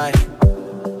I try.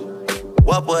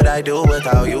 What would I do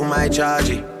without you, my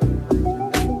Georgie?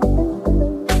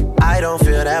 I don't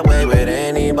feel that way with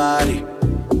anybody.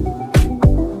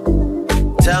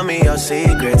 Tell me your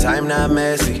secrets, I'm not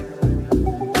messy.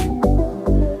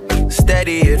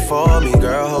 Steady it for me,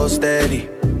 girl, hold steady.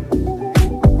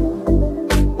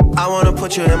 I wanna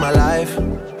put you in my life.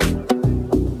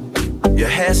 Your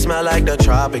hair smell like the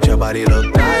tropics, your body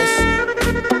look nice.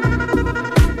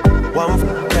 One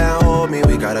can't hold me,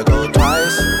 we gotta go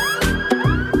twice.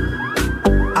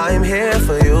 I'm here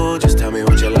for you, just tell me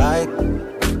what you like.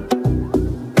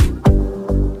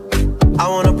 I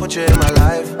wanna put you in my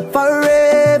life.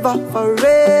 Forever,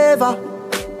 forever,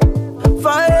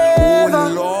 forever. Oh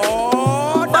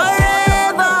Lord,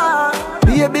 forever.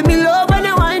 Baby, me love when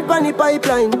you wine pon the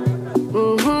pipeline.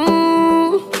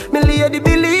 Me lady,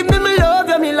 believe me, me love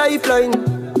you, me lifeline.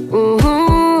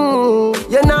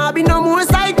 You nah be no more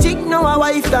side chick, no a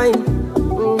wife time.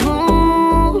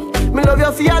 Me love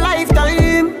you for your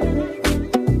lifetime.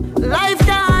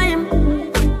 Lifetime.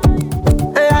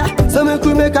 Yeah. So me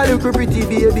could make a little pretty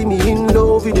baby. Me in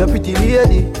love with your pretty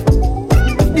lady.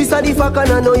 This a the fuck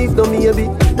and I know if no maybe.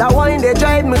 That wine they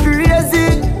drive me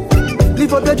crazy.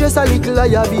 Lift up your dress a little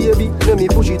higher baby. Let me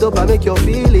push it up and make you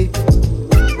feel it.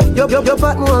 Your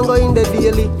fat man go in the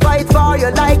daily. Fight for you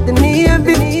like the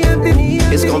Navy.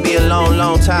 It's gon' be a long,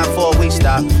 long time before we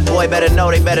stop. Boy, better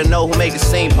know, they better know who made the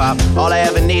scene pop. All I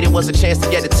ever needed was a chance to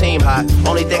get the team hot.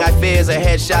 Only thing I fear is a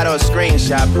headshot or a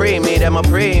screenshot. Pre-me, them a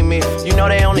pre-me. You know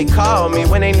they only call me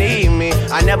when they need me.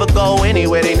 I never go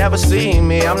anywhere, they never see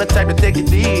me. I'm the type to take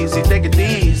it easy, take it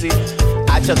easy.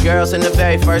 I took girls in the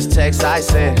very first text I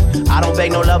sent. I don't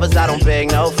beg no lovers, I don't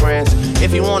beg no friends.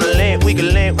 If you wanna link, we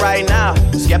can link right now.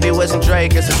 Skeppy, Weston, Trey,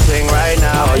 it's a thing right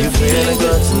now. Are you feeling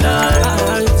good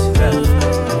tonight?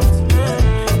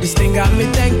 This thing got me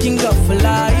thanking God for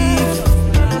life.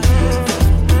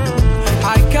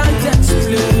 I can't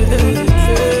explain.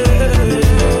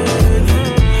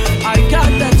 I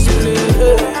can't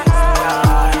explain.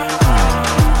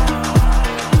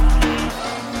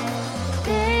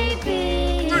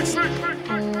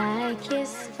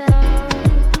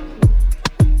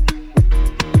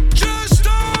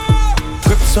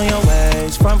 On your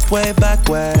ways, front way, back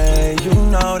way. You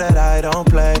know that I don't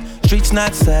play. Streets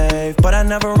not safe, but I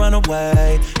never run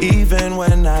away, even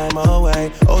when I'm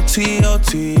away. OT,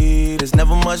 OT, there's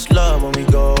never much love when we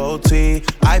go OT.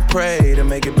 I pray to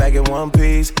make it back in one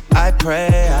piece. I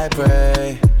pray, I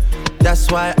pray. That's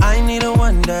why I need a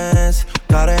one dance.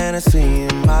 Got a Hennessy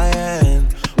in my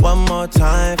hand. One more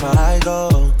time before I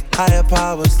go. Higher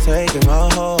powers taking a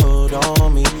hold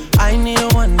on me. I need a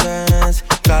one dance.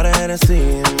 Got a Hennessy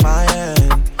in my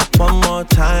hand. One more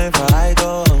time before I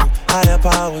go. Higher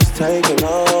powers taking a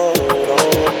hold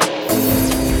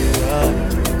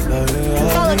on me.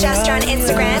 Follow Jester on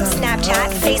Instagram,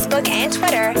 Snapchat, Facebook, and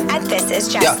Twitter at This Is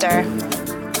Jester.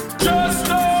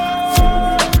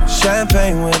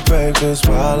 Champagne with breakfast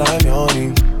while I'm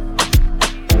yawning.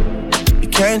 You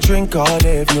can't drink all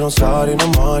day if you don't start in the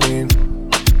morning.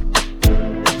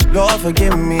 Lord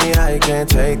forgive me, I can't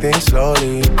take things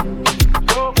slowly.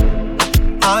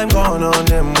 I'm going on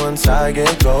them once I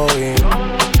get going.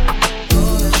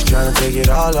 She's tryna take it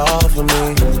all off of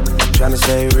me, tryna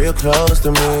stay real close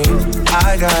to me.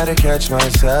 I gotta catch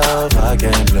myself, I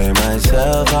can't blame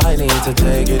myself. I need to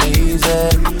take it easy,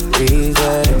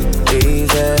 easy,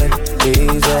 easy,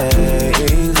 easy,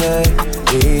 easy,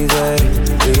 easy,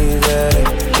 easy,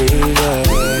 easy.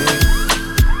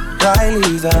 Right,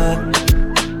 Lisa,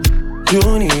 you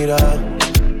need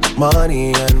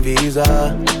money and visa,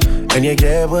 and you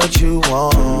get what you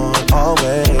want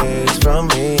always from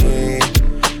me.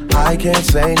 I can't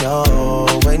say no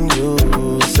when you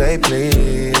say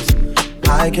please.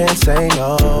 I can't say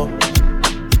no.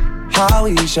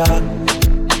 Howisha,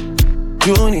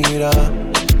 you need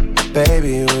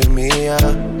baby with me,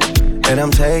 and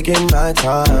I'm taking my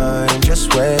time.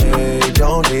 Just wait,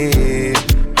 don't leave.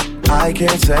 I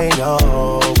can't say no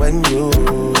when you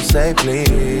say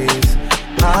please.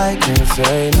 I can't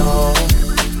say no.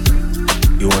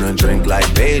 You wanna drink like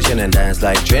Beijing and dance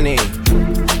like Trini?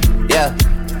 Yeah.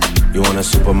 You want a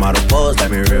supermodel pose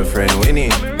like my real friend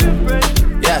Winnie?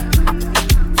 Yeah.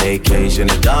 Vacation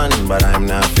is done, but I'm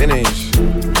not finished.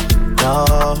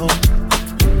 No.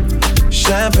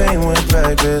 Champagne with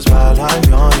breakfast while I'm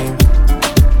yawning.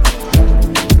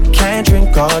 Can't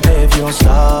drink all day if you don't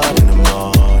start in the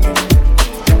morning.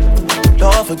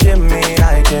 Lord forgive me,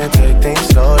 I can't take things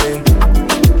slowly.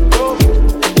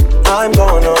 I'm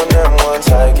going on them once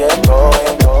I get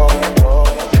going.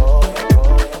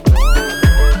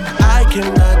 I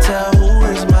cannot tell who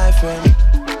is my friend.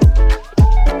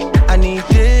 I need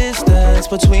distance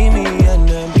between me and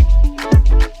them.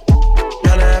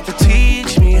 Gonna have to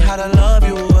teach me how to love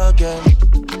you again.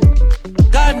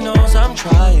 God knows I'm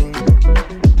trying.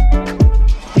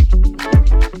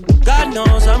 God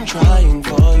knows I'm trying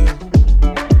for you.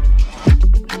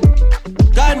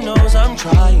 God knows I'm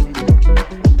trying.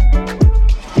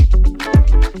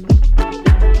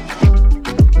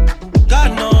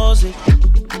 God knows it.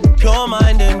 Pure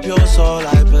mind and pure soul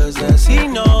I possess. He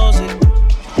knows it.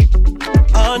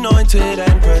 Anointed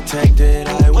and protected,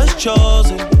 I was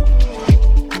chosen.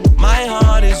 My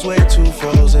heart is way too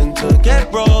frozen to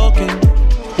get broken.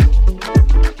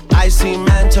 I seen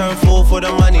man turn fool for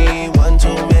the money one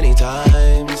too many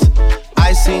times.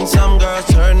 I seen some girls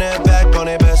turn their back on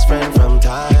their best friend from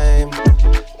time.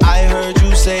 I heard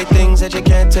you say things that you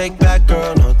can't take back,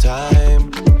 girl, no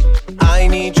time. I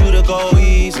need you to go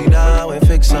easy now and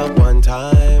fix up one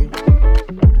time.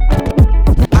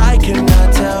 I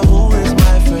cannot tell who is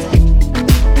my friend.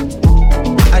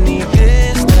 I need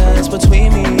distance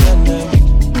between me and them.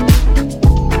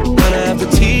 Gonna have to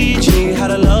teach me how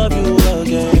to love you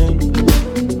again.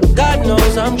 God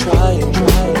knows I'm trying.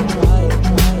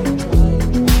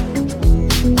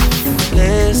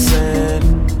 Listen,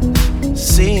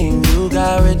 seeing you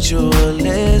got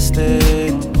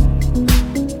ritualistic,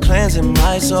 cleansing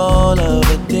my soul of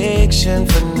addiction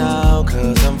for now.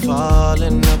 Cause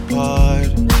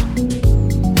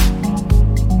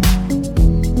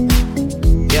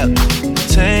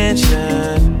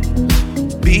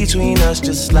between us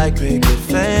just like picket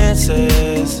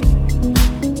fences.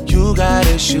 You got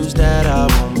issues that I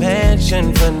won't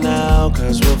mention for now,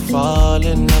 'cause we're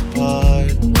falling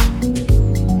apart.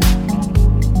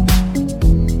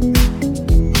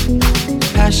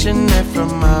 Passionate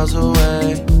from miles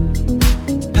away,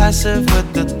 passive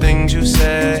with the things you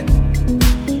say,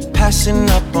 passing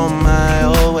up on my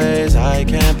always. I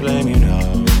can't blame you, no.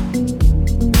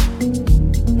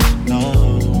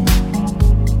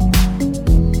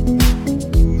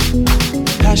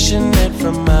 Passionate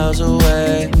from miles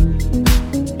away,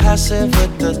 passive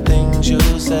with the things you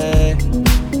say,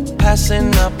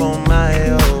 passing up on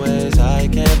my always. I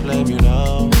can't blame you,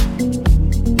 no.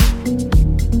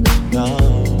 No.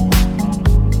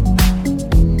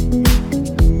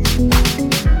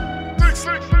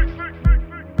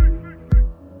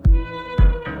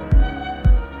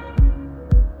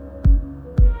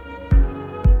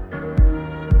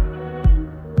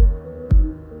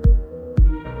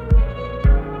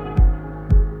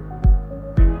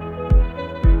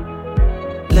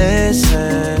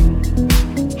 Listen,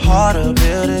 harder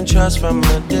building trust from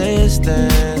a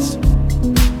distance.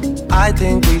 I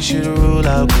think we should rule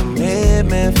out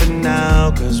commitment for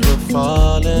now, 'cause we're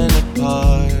falling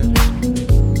apart.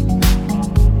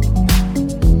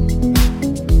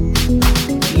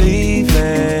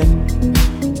 Leaving,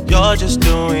 you're just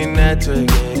doing that to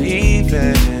get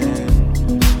even.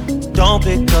 Don't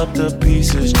pick up the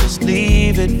pieces, just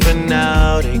leave it for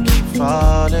now. They keep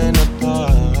falling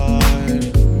apart.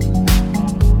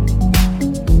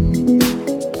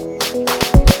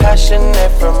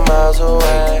 Passionate from miles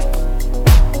away,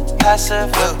 passive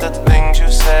with the things you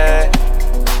say,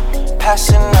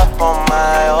 passing up on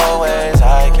my always.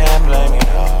 I can't blame you,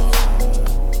 no.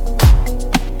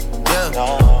 No.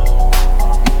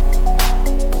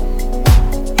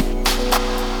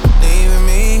 Leaving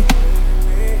me,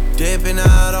 dipping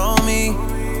out on me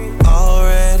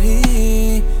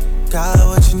already. Got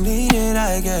what you needed,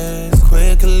 I guess,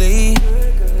 quickly.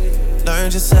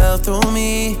 Learned yourself through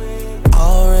me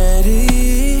already.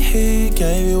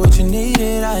 Gave you what you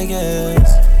needed, I guess.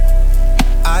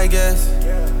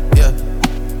 Yeah.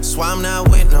 That's why I'm not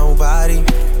with nobody,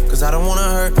 'cause I don't wanna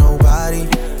hurt nobody.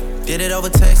 Did it over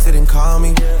text, didn't call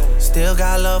me. Still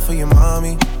got love for your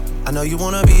mommy. I know you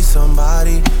wanna be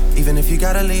somebody, even if you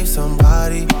gotta leave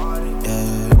somebody.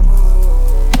 Yeah.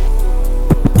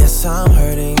 Yes, I'm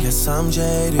hurting, yes, I'm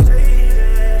jaded.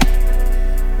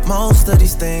 Most of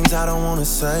these things I don't wanna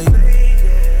say.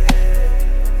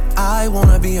 I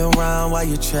wanna be around while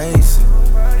you're chasing.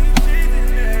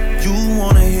 You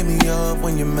wanna hit me up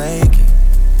when you make it.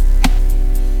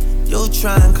 You'll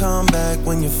try and come back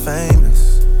when you're famous.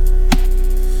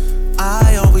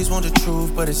 I always want the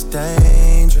truth, but it's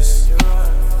dangerous.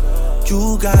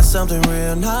 You got something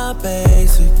real, not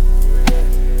basic.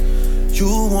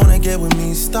 You wanna get with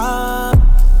me, stop.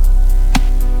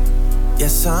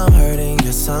 Yes, I'm hurting,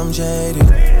 yes, I'm jaded.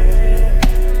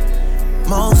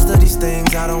 Most of these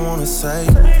things I don't wanna say.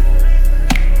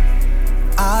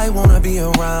 I wanna be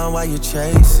around while you're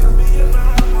chasing.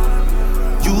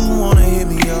 You wanna hit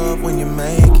me up when you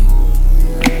make it.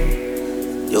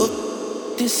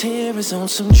 This here is on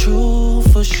some truth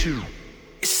for sure.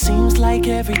 It seems like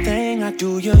everything I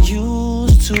do, you're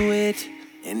used to it.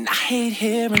 And I hate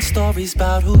hearing stories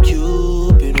about who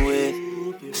you've been with.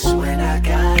 So when I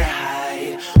gotta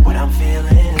hide what I'm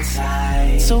feeling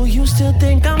inside. So you still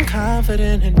think I'm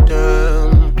confident and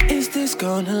dumb? Is this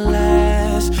gonna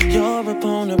last? You're up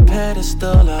on a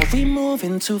pedestal, are we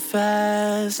moving too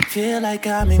fast? Feel like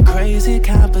I'm in crazy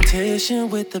competition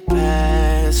with the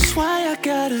past. That's why I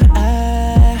gotta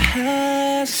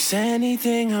ask, is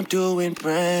anything I'm doing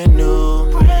brand new?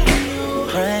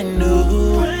 Brand new,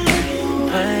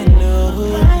 brand new.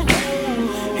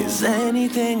 Is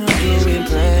anything I'm doing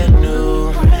brand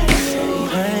new?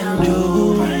 Brand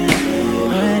new,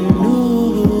 brand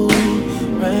new,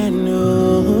 brand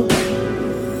new.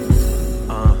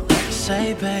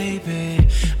 Say baby,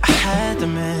 I had to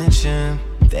mention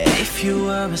that if you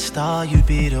were a star, you'd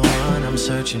be the one I'm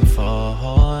searching for.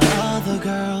 Other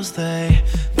girls, they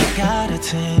got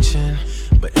attention,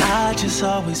 but I just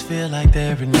always feel like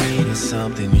they're in need of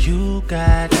something you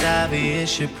got. It's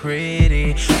obvious you're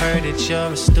pretty. Heard that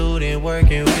you're a student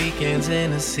working weekends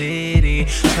in the city.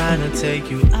 Trying to take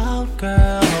you out,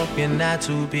 girl, hope you're not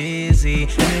too busy.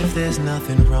 And if there's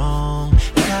nothing wrong,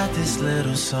 got this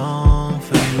little song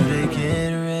for you to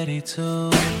get ready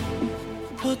to.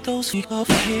 Put those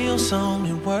heels on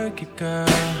and work it, girl.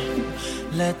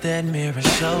 Let that mirror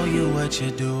show you what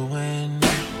you're doing.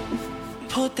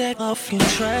 Put that fucking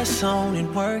dress on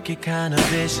and work it, kinda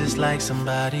vicious, like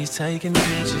somebody's taking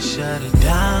pictures. Shut it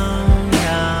down,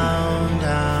 down,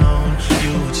 down.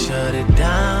 You would shut it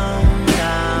down,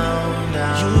 down,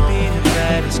 down. You be the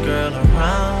baddest girl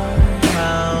around,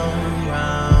 round,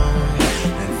 round.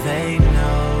 And they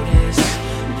notice.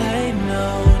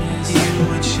 You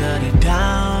would shut it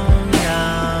down,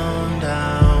 down,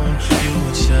 down. You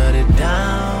would shut it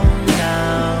down,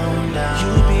 down, down.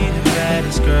 You be the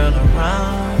baddest girl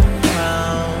around,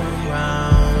 round,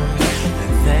 round.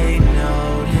 And they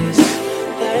notice.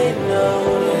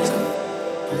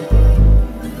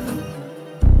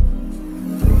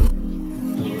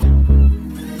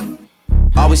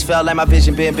 Always felt like my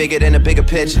vision been bigger than a bigger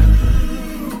picture.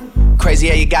 Crazy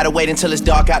how you gotta wait until it's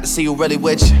dark out to see who really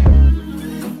with you.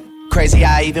 Crazy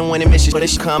how even when it misses, but it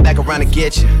should come back around to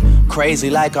get you. Crazy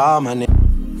like all my niggas.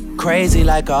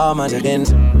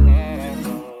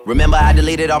 Remember I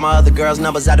deleted all my other girls'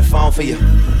 numbers out the phone for you.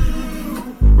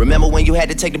 Remember when you had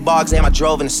to take the bar exam, I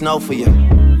drove in the snow for you.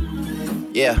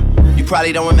 Yeah, you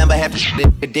probably don't remember half the shit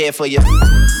it did for you.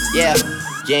 Yeah,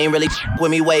 you ain't really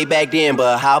with me way back then,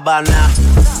 but how about now?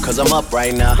 Cause I'm up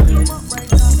right now,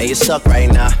 and you suck right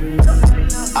now.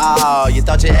 Oh, you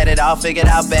thought you had it all figured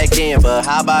out back then, but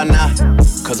how about now?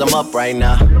 Cause I'm up right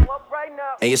now,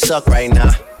 and you suck right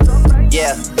now.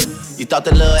 Yeah, you thought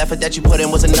the little effort that you put in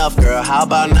was enough, girl. How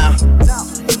about now?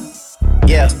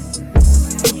 Yeah,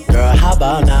 girl, how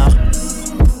about now?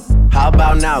 How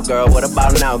about now, girl? What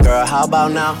about now, girl? How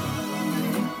about now?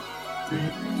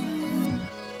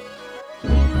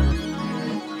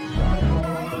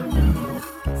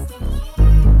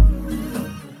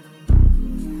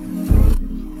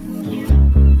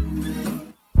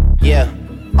 Yeah,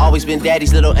 always been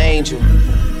daddy's little angel.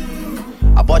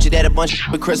 I bought your dad a bunch of shit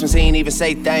for Christmas, he ain't even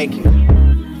say thank you.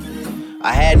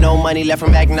 I had no money left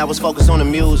from acting, I was focused on the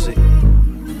music.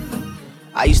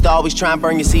 I used to always try and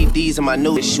burn your CDs and my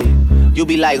newest shit. You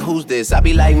be like, who's this? I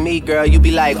be like, me, girl. You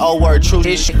be like, oh, word, true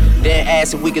shit. Then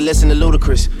ask if we could listen to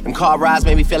Ludacris. Them car rides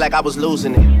made me feel like I was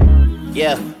losing it.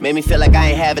 Yeah, made me feel like I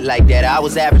ain't have it like that. I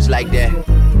was average like that.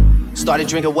 Started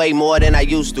drinking way more than I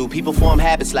used to. People form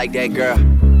habits like that, girl.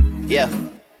 Yeah,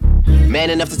 man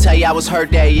enough to tell you I was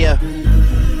hurt that year.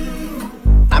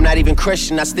 I'm not even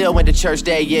Christian, I still went to church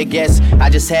that year. Guess I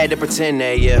just had to pretend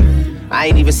that year. I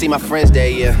ain't even see my friends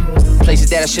that year. Places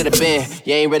that I should've been.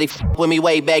 You ain't really with me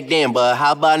way back then, but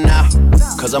how about now?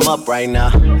 Cause I'm up right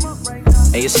now,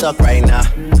 and you suck right now.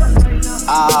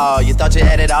 Oh, you thought you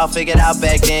had it all figured out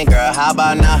back then, girl. How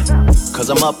about now? Cause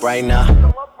I'm up right now,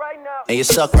 and you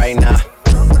suck right now.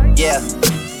 Yeah.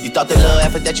 You thought the little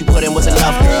effort that you put in was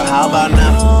enough, girl. How about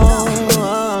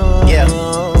now? Yeah.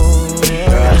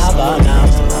 Girl, how about now?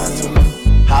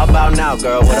 How about now,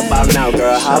 girl? What about now,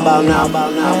 girl? How about now?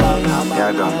 Here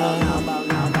I go.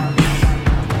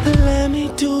 Let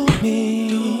me do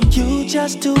me. You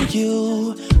just do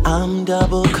you. I'm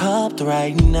double cupped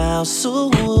right now.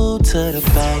 Salute to the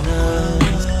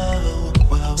bangers.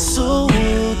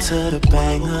 Salute to the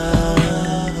bangers.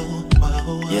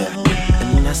 Yeah.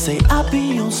 I say I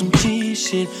be on some G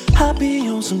shit, I be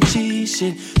on some G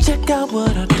shit. Check out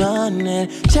what I done and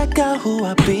check out who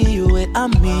I be with.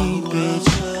 I'm me, bitch.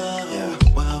 Yeah.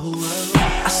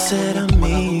 I said I'm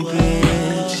me,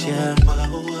 bitch. Yeah.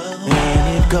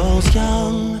 And it goes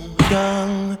young,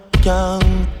 young,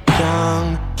 young,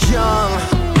 young, young.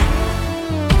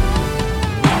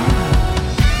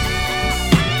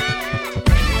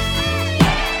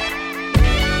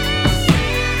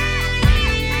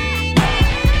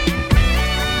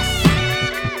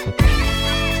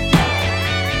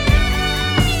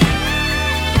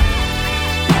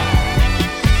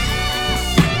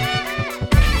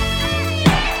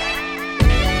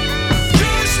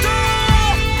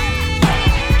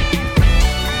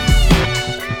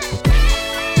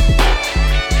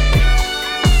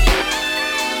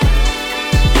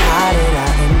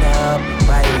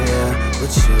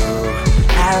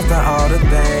 After all the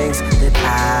things that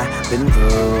I've been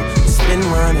through, it's been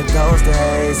one of those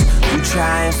days you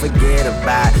try and forget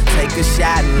about. Take a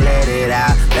shot and let it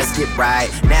out. Let's get right.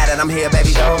 Now that I'm here,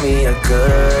 baby, show me a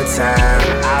good time.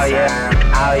 Oh yeah,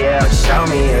 oh yeah. Show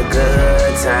me a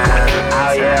good time.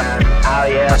 Oh yeah, oh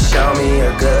yeah. Show me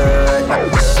a good.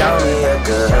 Show me a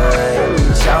good.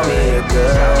 Show me a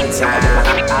good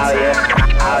time. Oh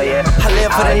yeah, oh yeah.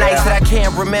 live for the nights that I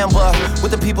can't remember,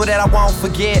 with the people that I won't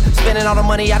forget. Spending all the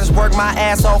money I just work my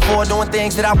ass off for, doing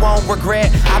things that I won't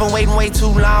regret. I've been waiting way too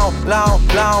long,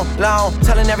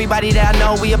 telling everybody that I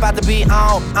know we about to be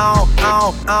on.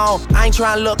 I ain't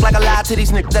trying to look like a lie to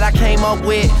these niggas that I came up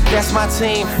with. That's my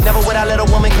team. Never would I let a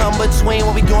woman come between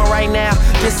what we doing right now.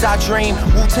 This our dream.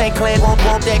 Wu-Tang Clan won't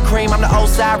want that cream. I'm the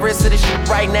Osiris of this shit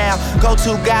right now.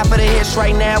 Go-to guy for the hits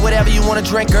right now. Whatever you wanna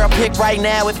drink, girl, pick right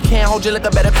now. If you can't hold your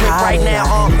liquor, better pick right now.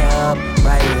 Up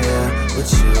right here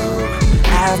with you.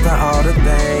 After all the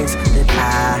things that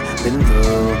I've been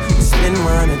through, it's been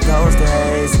one of those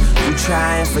days you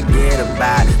try and forget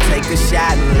about. Take a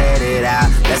shot and let it out.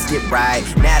 Let's get right.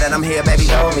 Now that I'm here, baby,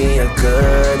 show me a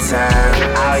good time.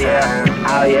 Oh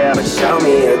yeah, but show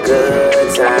me a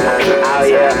good time. Oh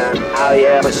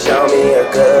yeah, but show me a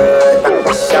good.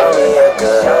 Show me a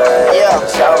good. Yeah,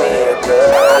 show me a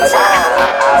good time.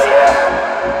 Oh yeah.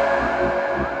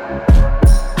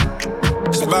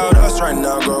 It's about us right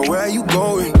now, girl, where you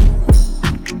going?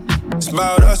 It's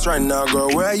about us right now, girl,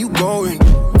 where you going?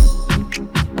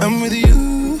 I'm with you.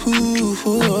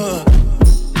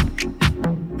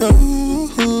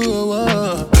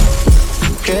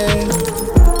 Yeah,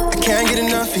 I can't get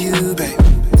enough of you, babe.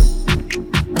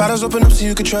 Bottles open up so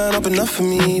you can try and open up for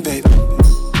me, babe.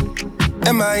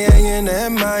 MIA in the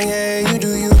MIA, you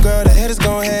do you, girl, the haters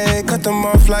gon' hate. Cut them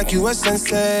off like you a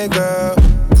sensei, girl.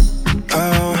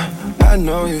 I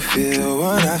know you feel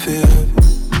what I feel.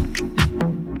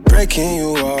 Breaking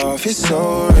you off, it's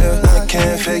so real. I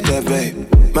can't fake that, babe.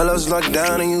 My love's locked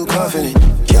down and you confident.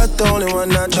 You're the only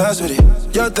one I trust with it.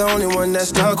 You're the only one that's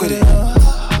stuck with it.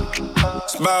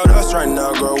 It's about us right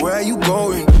now, girl, where you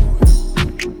going?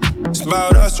 It's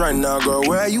about us right now, girl,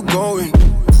 where you going?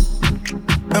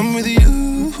 I'm with you.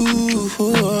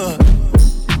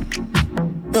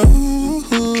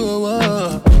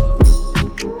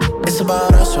 It's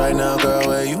about us right now, girl,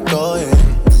 where you going?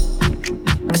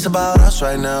 It's about us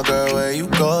right now, girl, where you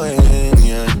going?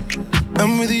 Yeah,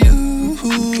 I'm with you.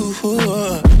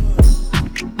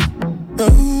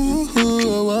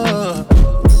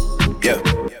 Yeah,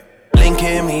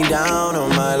 linking me down on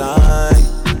my line.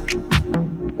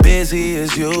 Busy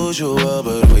as usual,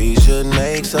 but we should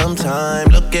make some time.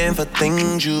 Looking for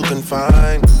things you can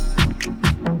find,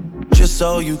 just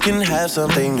so you can have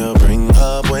something to bring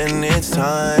up when it's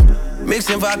time.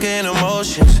 Mixing vodka and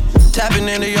emotions, tapping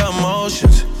into your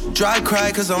emotions. Dry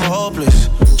cry cause I'm hopeless,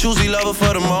 choosy lover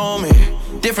for the moment.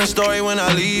 Different story when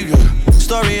I leave you,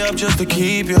 story up just to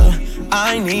keep you.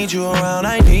 I need you around,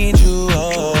 I need you,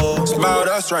 oh. It's about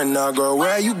us right now, girl,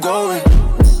 where you going?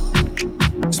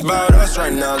 It's about us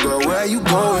right now, girl, where you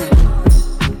going?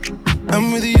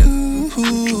 I'm with you.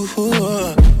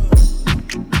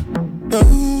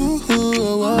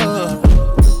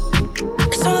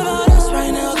 It's all about us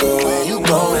right now, girl, where you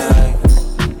going?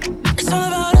 It's all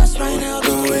about us right now,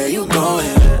 girl, where you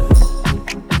going?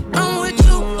 I'm with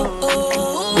you,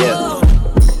 yeah.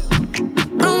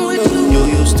 I'm with you. You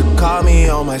used to call me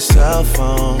on my cell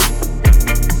phone,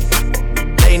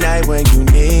 late night when you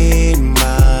need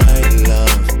my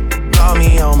love. Call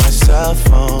me on my cell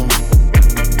phone,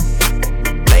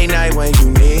 late night when you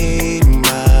need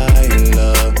my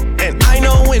love. And I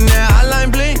know when that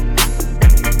hotline blink,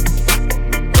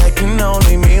 that can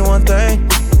only mean one thing.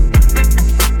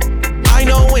 I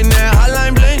know when that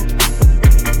hotline blink,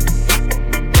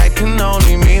 that can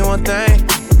only mean one thing.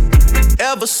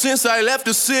 Ever since I left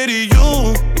the city,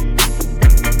 you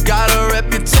got a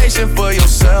reputation for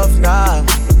yourself now.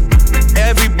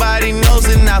 Everybody knows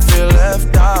and I feel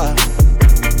left out.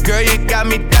 Girl, you got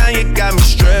me down, you got me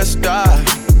stressed out.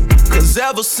 Cause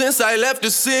ever since I left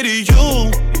the city,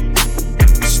 you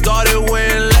started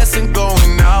wearing less and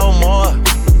going out more.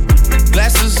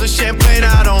 Glasses of champagne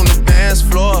out on the dance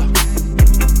floor,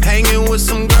 hanging with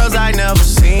some girls I never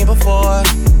seen before.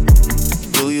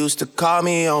 You used to call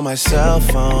me on my cell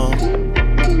phone,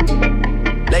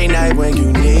 late night when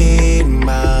you need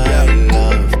my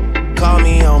love. Call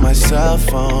me on my cell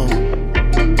phone,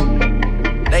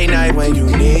 late night when you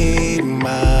need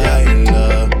my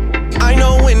love. I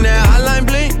know when that hotline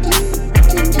blink,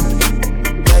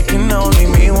 that can only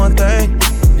mean one thing.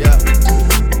 Yeah.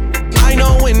 I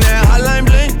know when that hotline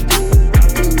blink,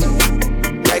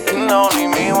 that can only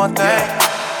mean one thing. Yeah.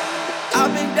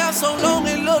 I've been down so long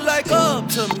it look like up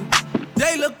to me.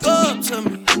 They look up to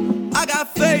me. I got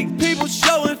fake people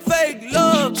showing fake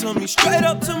love to me. Straight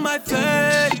up to my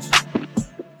face,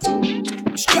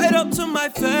 straight up to my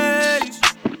face.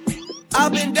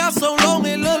 I've been down so long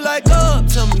it look like up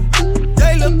to me.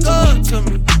 They look up to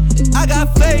me. I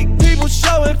got fake people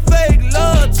showing fake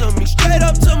love to me. Straight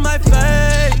up to my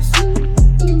face,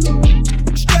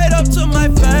 straight up to my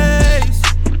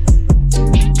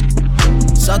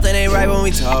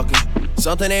talking.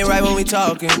 Something ain't right when we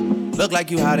talking. Look like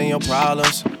you hiding your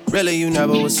problems. Really, you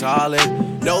never was solid.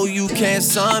 No, you can't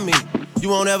son me. You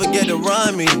won't ever get to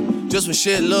run me. Just when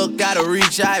shit look, gotta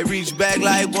reach, I reach back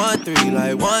like 1-3,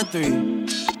 like 1-3.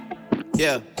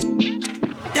 Yeah.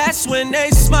 That's when they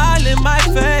smile in my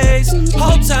face.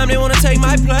 Whole time they wanna take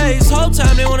my place. Whole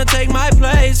time they wanna take my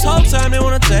place. Whole time they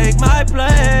wanna take my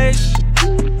place.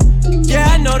 Yeah,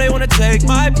 I know they wanna take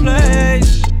my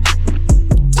place.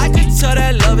 I can tell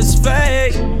that love is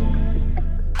fake.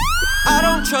 I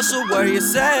don't trust a word you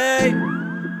say.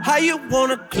 How you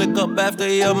wanna click up after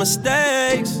your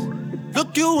mistakes?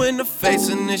 Look you in the face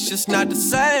and it's just not the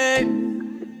same.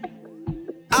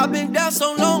 I've been down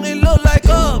so long it look like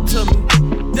up to me.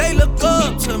 They look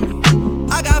up to me.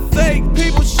 I got fake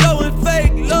people showing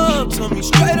fake love to me.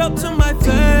 Straight up to my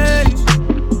face.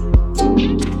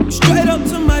 Straight up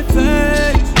to my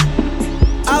face.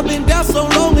 I've been down so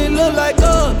long it look like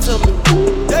up to me.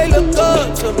 They look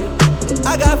up to me.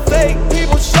 I got fake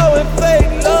people showing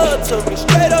fake love to me.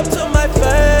 Straight up to my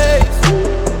face.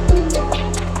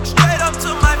 Straight up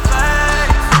to my face.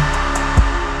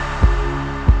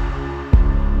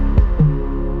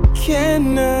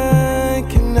 Can I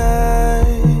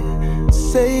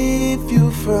save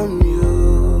you from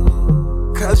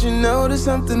you? Cause you know there's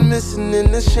something missing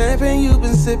in the champagne you've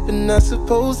been sipping. Not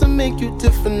supposed to make you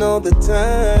different all the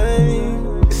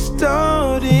time. It's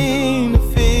starting to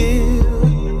feel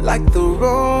like the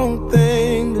wrong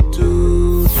thing to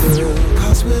do, girl.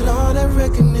 Cause with all that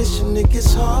recognition, it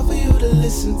gets hard for you to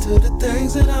listen to the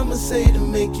things that I'ma say to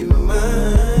make you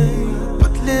mine.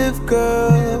 But live,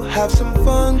 girl, have some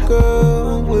fun,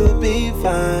 girl, we'll be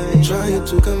fine. Trying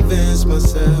to convince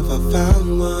myself I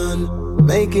found one,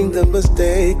 making the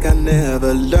mistake I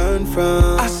never learned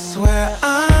from. I swear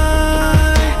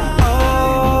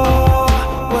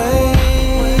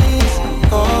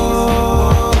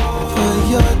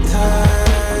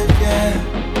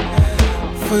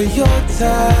for your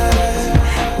time,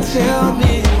 tell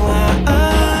me why I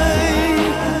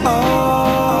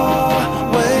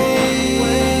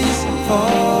always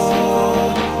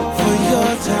fall for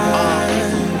your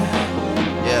time.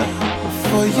 Yeah.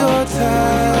 For your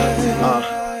time.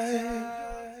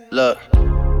 Look.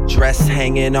 Dress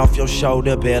hanging off your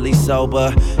shoulder, barely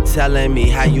sober. Telling me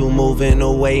how you moving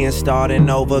away and starting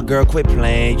over. Girl, quit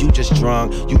playing, you just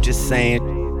drunk, you just saying.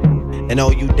 And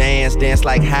oh, you dance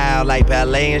like how, like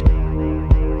ballet and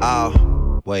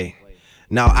oh, wait.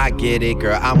 No, I get it,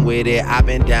 girl, I'm with it. I've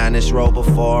been down this road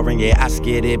before, and yeah, I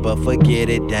skid it, but forget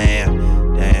it, damn.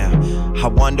 I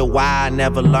wonder why I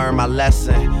never learned my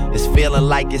lesson. It's feeling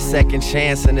like your second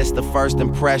chance, and it's the first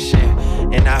impression.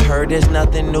 And I heard there's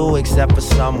nothing new except for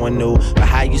someone new. But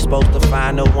how you supposed to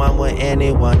find the one with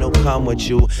anyone who come with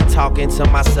you? Talking to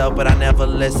myself, but I never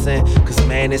listen. Cause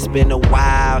man, it's been a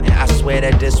while, and I swear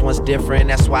that this one's different.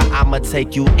 That's why I'ma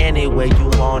take you anywhere you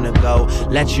wanna go.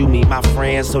 Let you meet my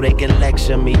friends so they can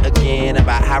lecture me again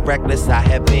about how reckless I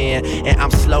have been. And I'm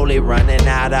slowly running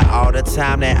out of all the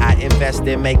time that I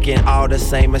invested, making all the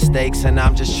same mistakes. And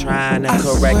I'm just trying to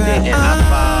correct it, and I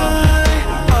fall.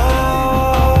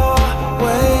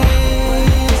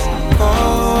 Always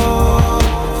fall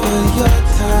for your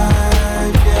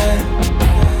time, yeah.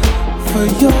 For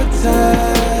your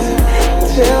time,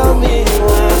 tell me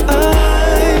why I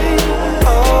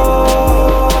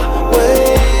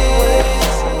always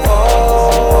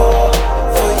fall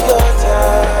for your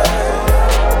time.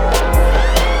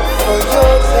 For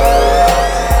your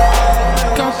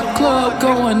time. Got the club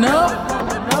going up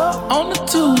on the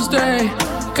Tuesday.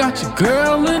 Got your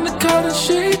girl in the cut and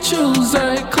she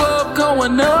Tuesday. Club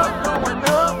going up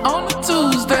on the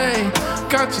Tuesday.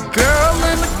 Got your girl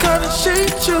in the cut and she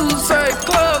Tuesday.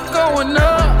 Club going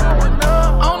up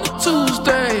on the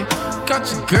Tuesday. Got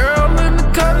your girl in the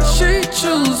cut and she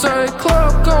Tuesday.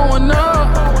 Club going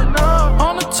up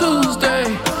on the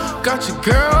Tuesday. Got your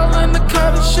girl in the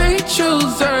cut and she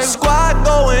Tuesday. Squad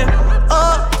going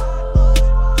up.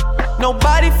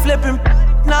 Nobody flipping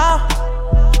now.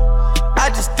 I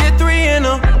just did 3 in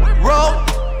a row.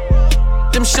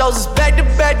 Them shows is back to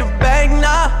back to back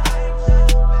now.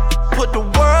 Put the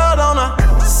world on a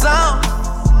sound.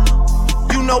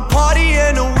 You know party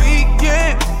in the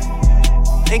weekend.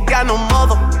 Ain't got no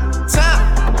mother time.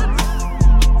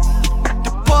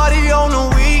 The party on the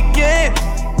weekend.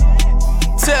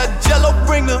 Tell Jello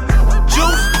bring the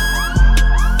juice.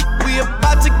 We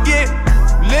about to get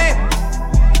lit.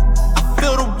 I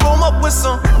fill the room up with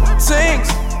some things.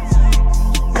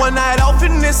 One night off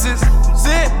and this is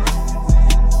it.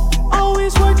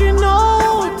 Always working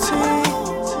OT,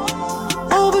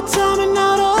 overtime and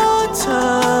out of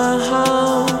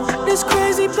time. It's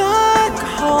crazy back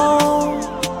home.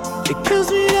 It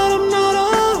kills me that I'm not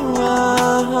around.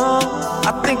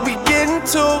 I think we getting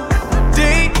too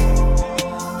deep.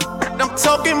 I'm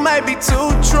talking might be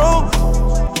too true.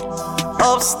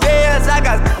 Upstairs, I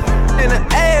got in an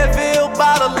Advil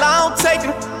bottle. I don't take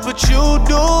them, but you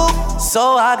do.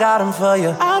 So I got them for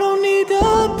you. I don't need the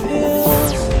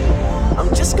pills.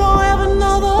 I'm just gonna have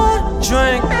another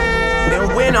drink.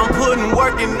 And when I'm putting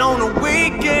working on the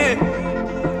weekend,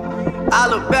 I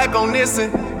look back on this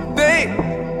and think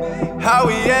how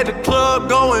we at the club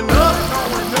going up.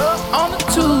 On a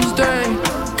Tuesday,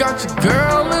 got your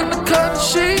girl in the cut,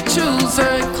 she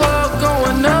Tuesday, club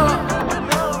going up.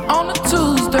 On a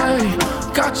Tuesday,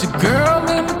 got your girl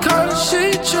in the cut,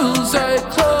 she Tuesday,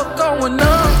 club going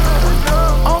up.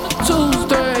 On a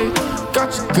Tuesday,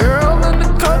 got your girl in the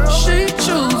cut, she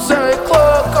Tuesday,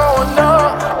 club going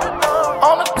up.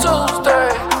 On a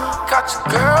Tuesday, got your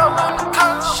girl in the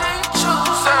cut, she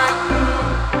Tuesday.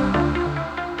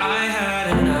 I had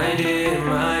an idea in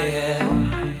my head.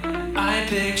 I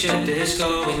pictured this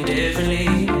going differently.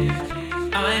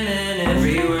 I meant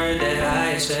every word that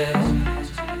I said.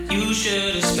 You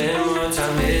should have spent more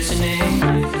time listening.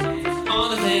 All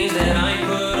the things that I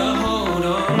put a hold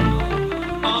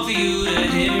on, all for you to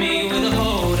hit me with a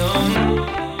hold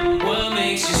on. What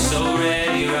makes you so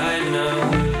ready right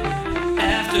now?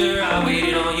 After I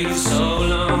waited on you for so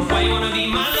long. Why you wanna be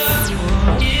my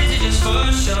love? Is it just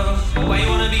for show? Why you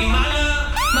wanna be my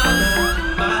love? My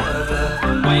love, my love,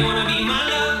 love. Why you wanna be my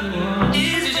love?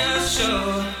 Is it just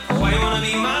show? Why you wanna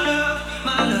be my love?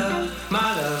 My love,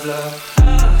 my love, love.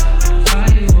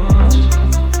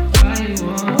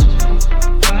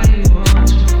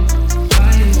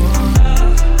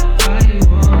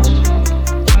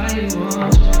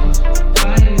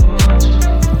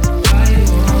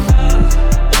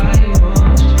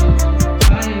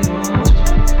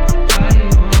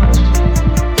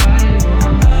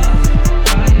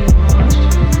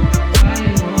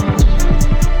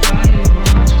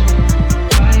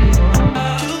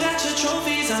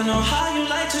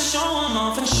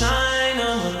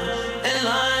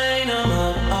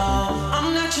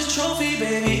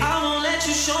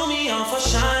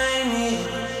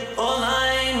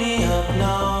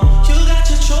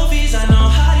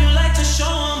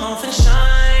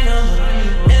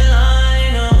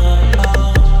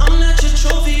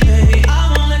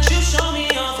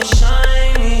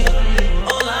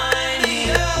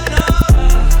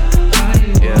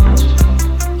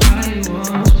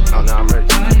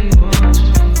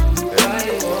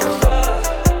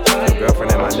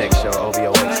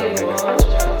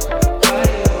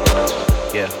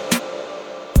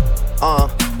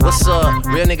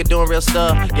 Doing real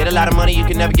stuff, get a lot of money, you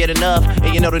can never get enough.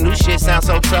 And you know the new shit sounds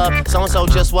so tough. So-and-so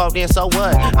just walked in, so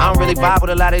what? I don't really vibe with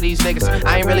a lot of these niggas.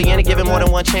 I ain't really into giving more than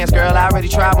one chance, girl. I already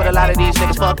tried with a lot of these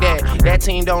niggas, fuck that. That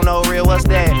team don't know real, what's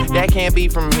that? That can't be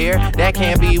from here, that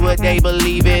can't be what they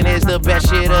believe in is the best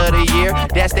shit of the year.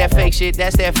 That's that fake shit,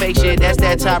 that's that fake shit, that's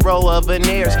that top row of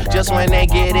veneers. Just when they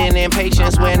get in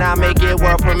impatience when I make it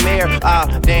world premiere.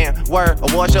 Damn, word,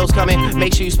 award shows coming,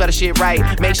 make sure you spell the shit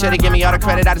right. Make sure to give me all the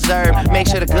credit I deserve. Make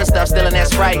sure the good stuff still in that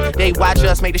Sprite. They watch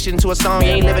us make this shit into a song. You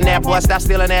ain't living that, boy, stop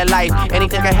stealing that life.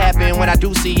 Anything can happen when I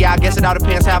do see ya. I guess it all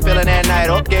depends how I'm feeling that night.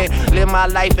 Okay, live my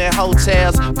life in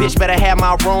hotels. Bitch better have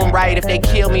my room right. If they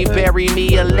kill me, bury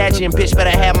me a legend. Bitch better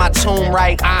have my tomb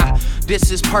right. This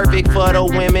is perfect for the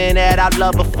women that I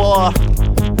loved before.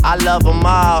 I love them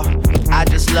all, I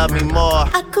just love me more.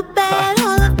 I could bet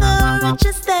all of the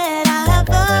riches that I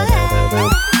ever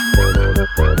had.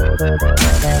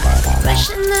 Fresh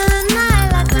in the night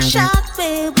like a shot,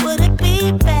 babe, would it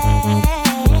be bad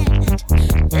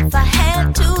if I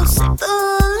had to sit the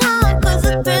line? Cause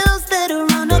the bills that'll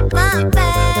run up my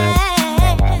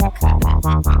back.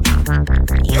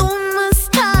 You must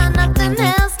start, nothing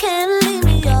else can leave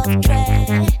me off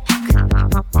track.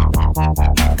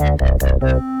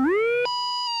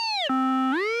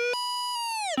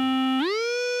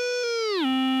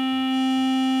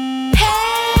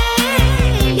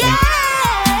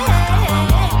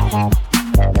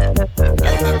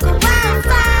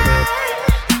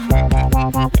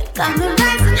 Got me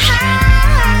rising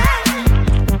high.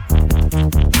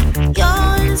 Your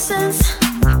innocence,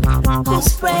 who's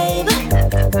brave,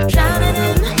 drowning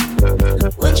in.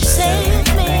 Would you save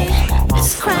me?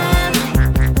 This crime.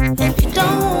 If you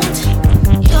don't,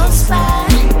 you'll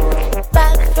slide by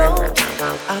the throat.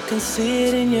 I can see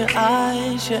it in your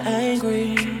eyes, you're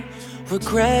angry.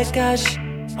 Regret got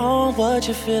on what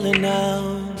you're feeling now.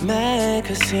 Mad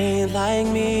cause he ain't like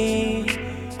me.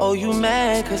 Oh, you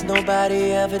mad cause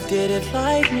nobody ever did it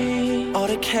like me. All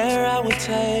the care I would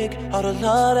take, all the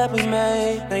love that we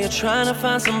made. Now you're trying to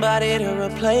find somebody to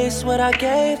replace what I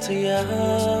gave to you.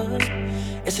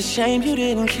 It's a shame you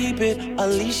didn't keep it.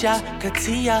 Alicia,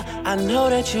 Katia, I know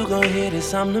that you gon' hear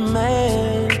this. I'm the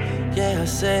man, yeah, I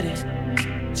said it.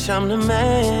 I'm the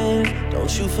man,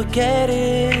 don't you forget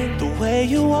it. The way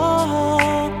you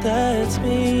walk, that's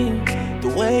me. The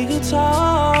way you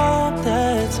talk,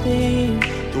 that's me.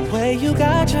 The way you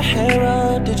got your hair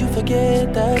up, did you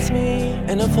forget that's me?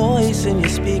 And the voice in your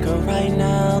speaker right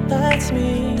now, that's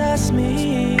me, that's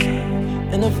me.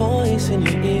 And the voice in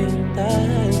your ear,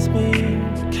 that's me.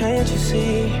 Can't you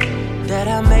see that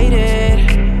I made it?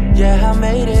 Yeah, I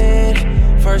made it.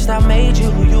 First I made you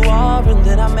who you are, and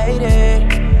then I made it.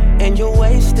 And you're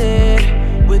wasted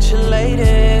with your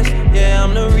latest. Yeah,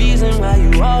 I'm the reason why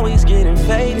you always get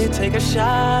invaded. Take a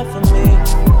shot for me.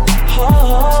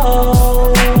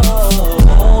 Oh, oh,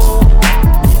 oh.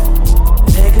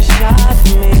 Take a shot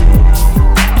for me.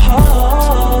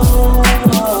 Oh,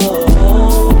 oh,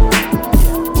 oh.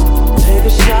 Take a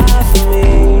shot for me.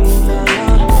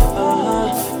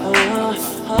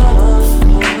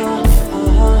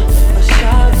 A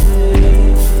shot for me.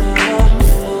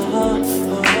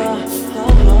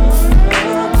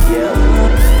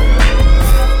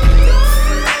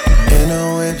 In a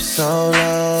whip so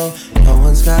low, no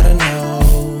one's gotta know.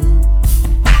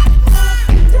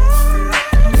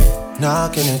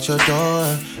 Knocking at your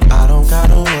door, I don't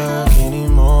gotta work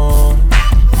anymore.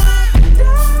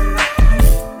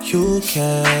 You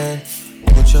can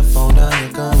put your phone down,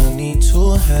 you're gonna need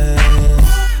 2 hands.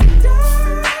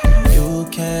 You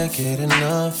can't get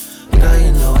enough, girl,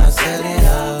 you know I set it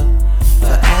up for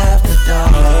after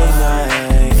dark. Late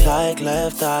night, like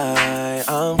left eye,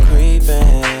 I'm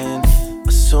creeping,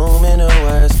 assuming the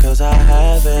worst, cause I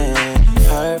haven't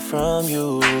heard from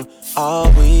you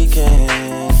all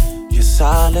weekend. Your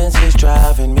silence is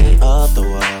driving me up the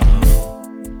wall,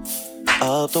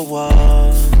 up the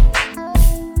wall.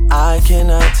 I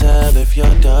cannot tell if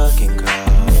you're ducking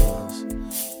calls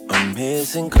or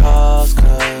missing calls,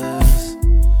 cause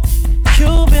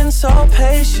you've been so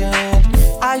patient.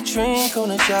 I drink on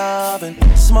the job and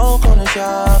smoke on the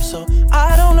job, so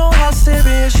I don't know how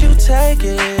serious you take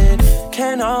it.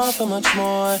 Can't offer much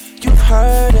more, you've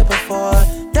heard it before.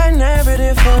 That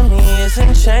narrative for me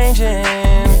isn't changing.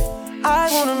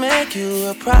 I wanna make you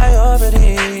a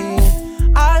priority.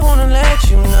 I wanna let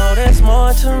you know there's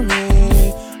more to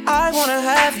me. I wanna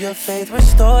have your faith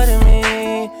restored in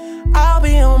me. I'll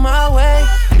be on my way.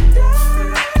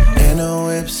 In a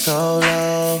whip so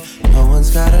low, no one's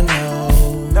gotta know.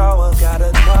 No one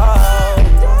gotta know.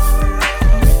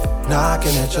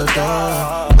 Knocking at your door, I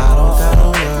don't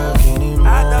gotta work anymore.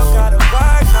 I don't gotta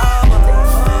work no more.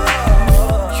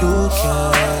 You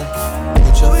can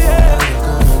put your phone down, you're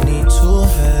gonna need 2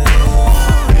 hands.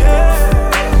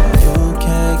 You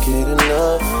can't get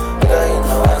enough, girl, you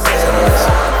know I said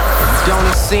it. Don't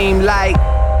it seem like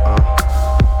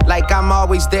I'm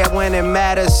always there when it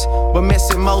matters, but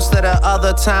missing most of the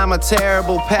other time, a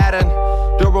terrible pattern.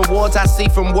 The rewards I see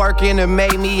from working have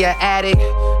made me an addict.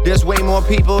 There's way more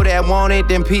people that want it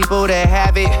than people that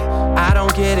have it. I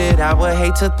don't get it, I would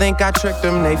hate to think I tricked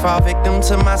them. They fall victim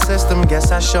to my system,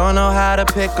 guess I sure know how to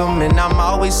pick them. And I'm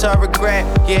always her regret,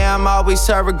 yeah, I'm always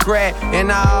her regret.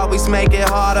 And I always make it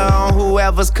harder on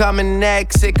whoever's coming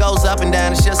next. It goes up and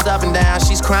down, it's just up and down.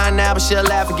 She's crying now, but she'll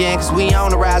laugh again, cause we on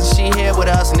the rise and she here with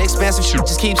us. And expensive shit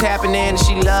just keeps happening and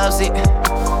she loves it. And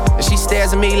she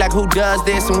stares at me like, who does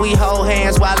this? And we hold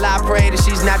hands while I pray that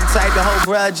she's not the type to hold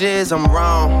grudges. I'm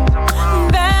wrong.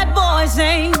 Bad boys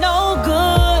ain't no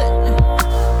good.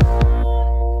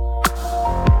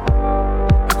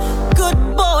 Good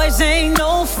boys ain't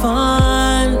no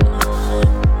fun.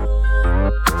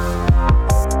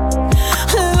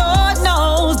 Lord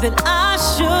knows that I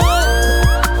should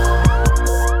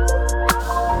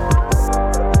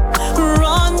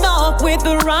run off with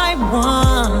the right one.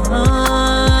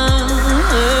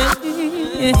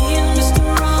 Mr.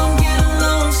 Wrong, get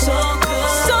along so good.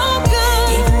 So good.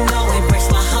 Even though it breaks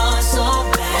my heart so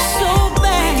bad. So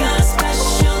bad. We got a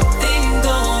special thing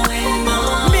going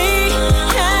on. Me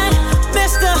and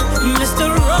Mr. Wrong. Even if I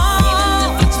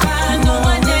try, no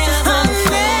one else I'm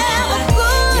never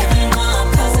good. Giving up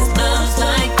cause it's loves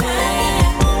like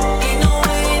that. Ain't no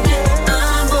way that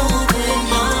I'm moving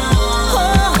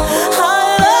on.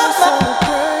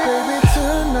 Baby,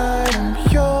 tonight I'm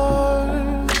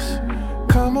yours.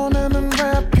 Come on and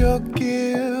unwrap your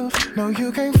gift. No,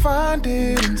 you can't find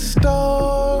it in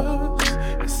stores.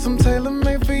 It's some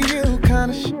tailor-made for you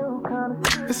kind of shit.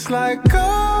 It's like,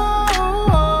 oh,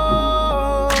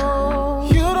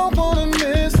 you don't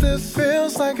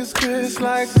It's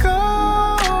like,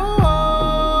 oh,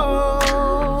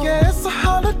 yeah, it's a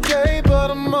holiday, but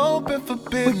I'm open for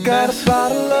business. We got a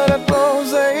bottle of that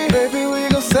rosé, baby, we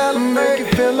gon' celebrate. Make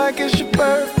it feel like it's your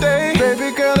birthday,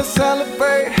 baby girl, let's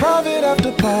celebrate. Private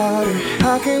after party,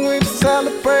 I can't wait to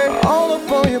celebrate. All up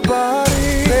on your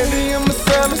body, baby, I'ma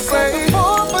celebrate. It's like the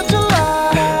 4th of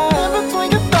July, in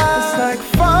between your thighs. It's like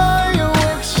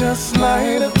fireworks, just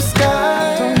light up the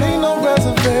sky. Don't need no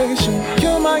reservation,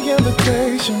 you're my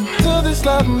invitation to this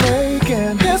love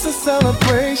making. It's a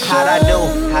celebration. How'd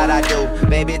I do?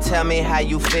 Baby, tell me how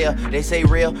you feel. They say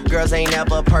real girls ain't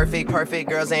never perfect, perfect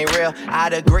girls ain't real.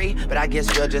 I'd agree, but I guess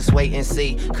we'll just wait and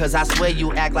see. Cause I swear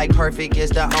you act like perfect is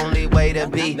the only way to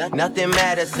be. Nothing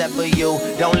matters except for you.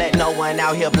 Don't let no one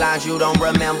out here blind you. Don't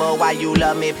remember why you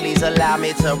love me. Please allow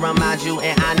me to remind you.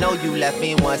 And I know you left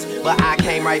me once, but I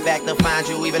came right back to find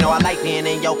you. Even though I like being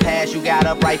in your past, you got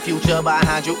a bright future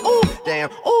behind you. Ooh,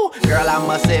 damn, ooh. Girl, I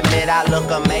must admit I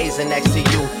look amazing next to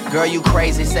you. Girl, you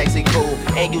crazy, sexy, cool.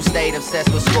 And you stayed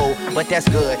obsessed with school. But that's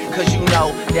good, cause you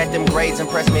know that them grades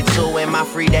impress me too. And my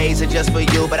free days are just for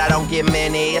you, but I don't get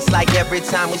many. It's like every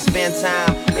time we spend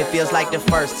time, it feels like the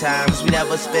first time. Cause we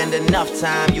never spend enough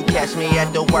time. You catch me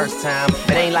at the worst time.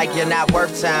 It ain't like you're not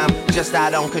worth time, just I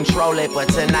don't control it. But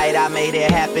tonight I made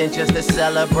it happen just to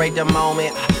celebrate the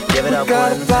moment. Give it up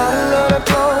got one a bottle of that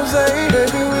rosé,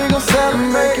 baby, we gon'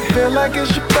 celebrate. Make it feel like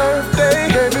it's your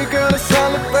birthday, baby girl, let's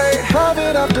celebrate.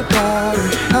 Private after party,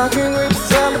 I can't wait to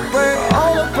celebrate.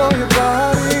 All up on your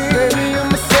body, baby,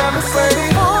 I'ma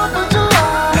celebrate. 4th of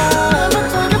July, in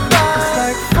between your thighs. It's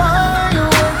like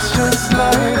fireworks, just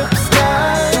light up the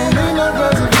sky. Don't need no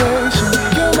reservation,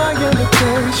 you're my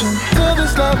invitation to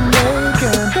this love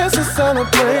making. It's a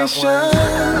celebration.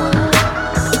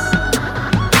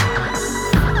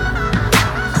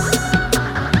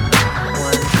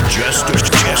 Chester,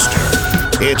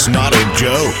 it's not a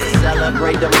joke.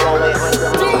 Celebrate the moment.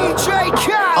 DJ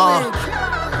Khaled.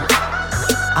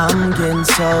 I'm getting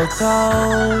so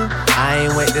cold. I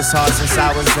ain't went this hard since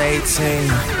I was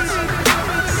 18.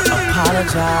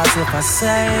 Apologize if I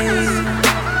say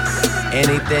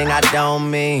anything I don't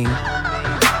mean.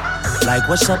 Like,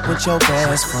 what's up with your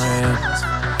best friend?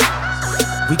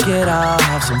 We could all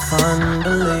have some fun,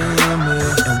 believe me.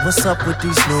 And what's up with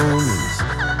these loonies?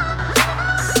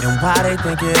 And why they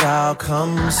think it all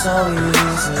comes so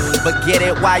easy. But get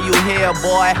it while you here,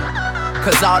 boy.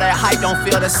 Cause all that hype don't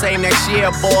feel the same next year,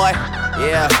 boy.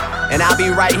 Yeah. And I'll be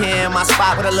right here in my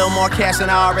spot with a little more cash than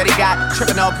I already got.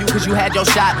 Tripping off you cause you had your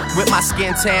shot. With my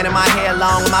skin tan and my hair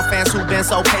long. And my fans who've been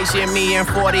so patient. Me and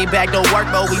 40 back to work,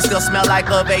 but we still smell like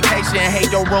a vacation.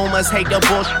 Hate your rumors, hate the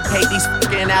bullshit, hate these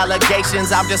fucking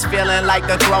allegations. I'm just feeling like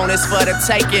the throne is for the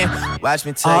taking. Watch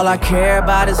me take all I care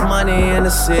about is money in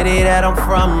the city that I'm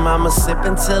from. I'ma sip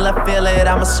until I feel it,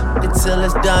 I'ma sip it till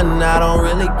it's done. I don't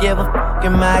really give a fuck,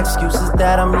 and my excuse is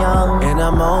that I'm young. And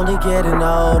I'm only getting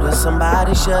older,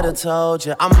 somebody should've told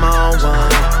you I'm on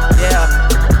one, yeah.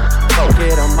 Go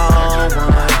get, I'm on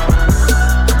one,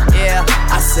 yeah.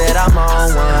 I said I'm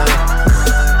on one.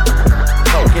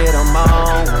 Go get, I'm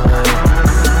on one.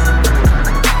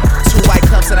 2 white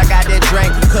cups that I got that drink.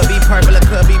 Could be purple or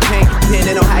could be pink,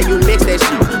 depending on how you mix that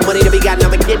shit. Money to be got,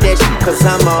 I'ma get that shit. Cause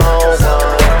I'm on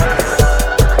one.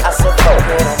 I said go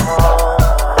get, I'm on.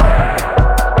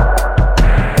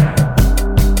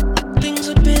 Things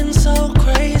have been so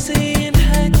crazy and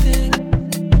hectic.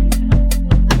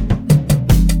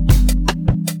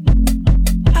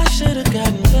 I should've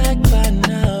gotten back by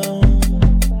now.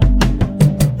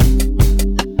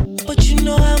 But you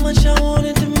know how much I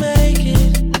wanted to make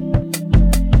it.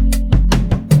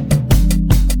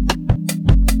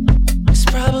 It's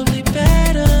probably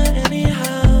better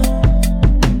anyhow.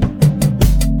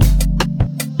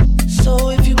 So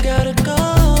if you gotta go,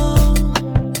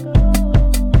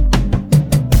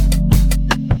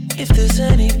 if there's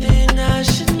anything I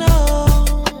should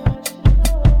know,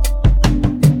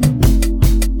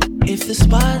 if the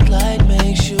spotlight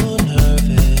makes you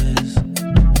nervous,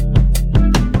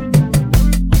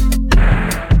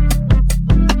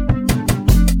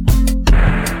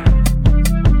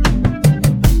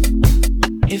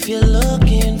 if you're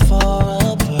looking for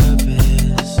a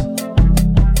purpose,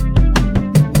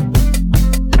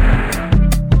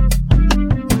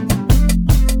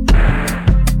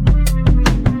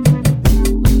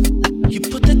 you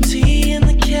put the tea in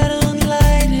the kettle and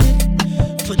light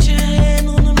it. Put your hand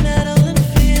on the metal and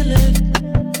feel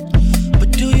it.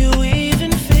 But do you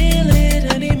even feel it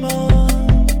anymore?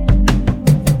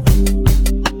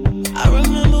 I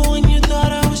remember when you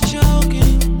thought I was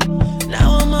joking.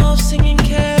 Now I'm off singing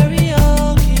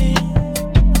karaoke.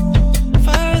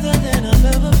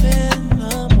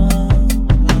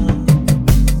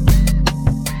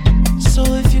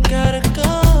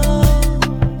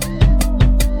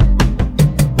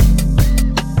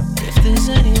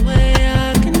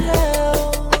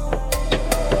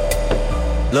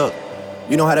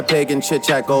 You know how the pagan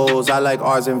chit-chat goes. I like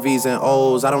R's and V's and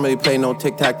O's. I don't really play no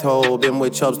tic-tac-toe. Been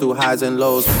with chubs through highs and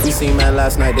lows. We seen man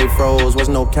last night, they froze.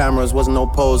 Wasn't no cameras, wasn't no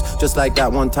pose. Just like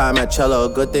that one time at Cella.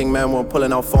 Good thing, man, we're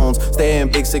pulling out phones. Stay in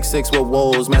big 6'6" with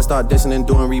woes. Man, start dissing and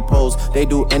doing repos. They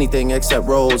do anything except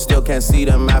rolls. Still can't see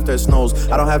them after it snows.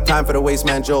 I don't have time for the waste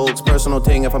man jokes. Personal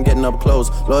thing if I'm getting up close.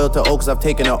 Loyal to Oaks, I've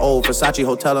taken an O. Versace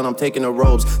Hotel and I'm taking the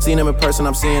robes. Seeing them in person,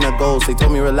 I'm seeing a ghost. They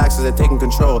told me relax as they're taking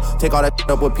control. Take all that shit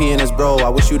up with P and his bro. I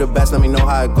wish you the best, let me know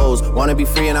how it goes. Wanna be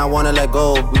free and I wanna let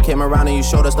go. We came around and you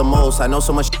showed us the most. I know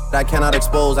so much shit that I cannot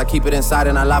expose. I keep it inside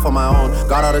and I laugh on my own.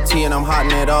 Got all the tea and I'm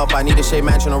hotting it up. I need a shade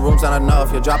mansion, no room's not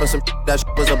enough. You're dropping some shit, that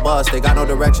shit was a bust. They got no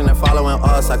direction, they're following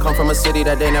us. I come from a city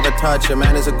that they never touch. Your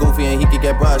man is a goofy and he could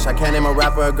get brushed. I can't name a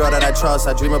rapper or a girl that I trust.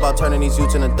 I dream about turning these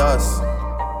youths into dust.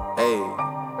 Hey.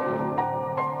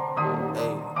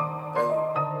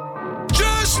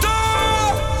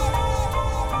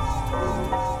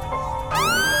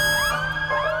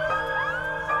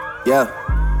 Yeah,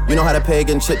 you know how the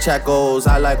pagan chit-chat goes.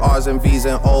 I like R's and V's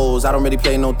and O's. I don't really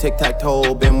play no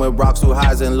tic-tac-toe. Been with rocks through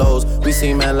highs and lows. We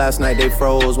seen man last night, they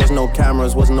froze. Wasn't no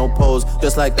cameras, wasn't no pose.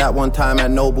 Just like that one time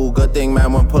at Nobu. Good thing,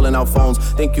 man, we're pulling out phones.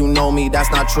 Think you know me, that's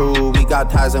not true. We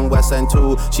got ties in Weston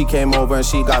too. She came over and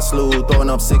she got slew. Throwing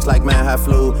up 6 like man had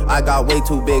flu. I got way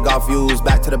too big off views.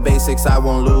 Back to the basics, I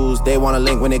won't lose. They wanna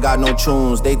link when they got no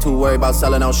tunes. They too worried about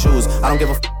selling out shoes. I don't give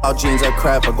a f about jeans or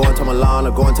crap. Or going to Milan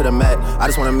or going to the Met. I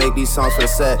just wanna make these songs for the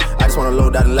set. I just wanna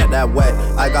load that and let that wet.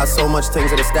 I got so much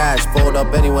things in the stash. Fold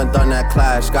up anyone done that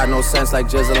clash. Got no sense like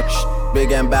Jizzle.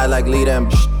 Big and bad like lead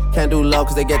and can't do love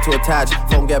cause they get too attached.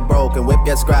 Phone get broke and whip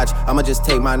get scratched. I'ma just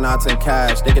take my knots and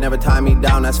cash. They can never tie me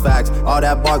down, that's facts. All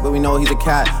that bark but we know he's a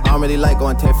cat. I don't really like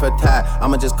going tit for tat.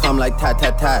 I'ma just come like tat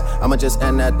tat tat. I'ma just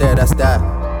end that there, that's that.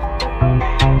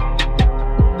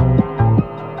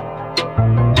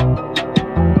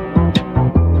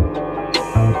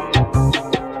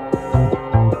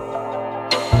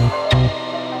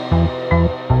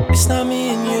 It's not me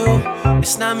and you,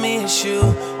 it's not me, it's you.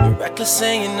 You're reckless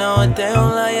and you know it, they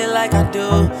don't love you like I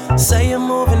do. Say you're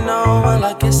moving on, well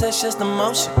I guess that's just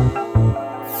emotion.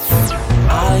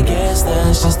 I guess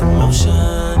that's just emotion.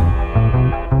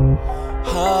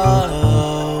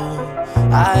 Oh,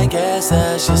 I guess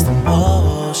that's just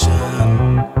emotion.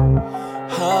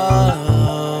 Oh,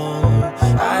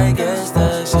 I guess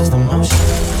that's just emotion.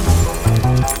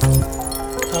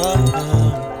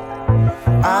 Oh,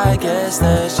 I guess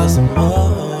that's just emotion.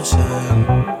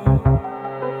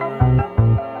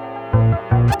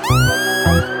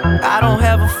 I don't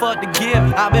have a fuck to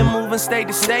give. I've been moving state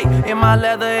to state in my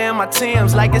leather and my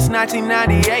Timbs like it's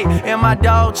 1998. And my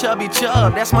dog Chubby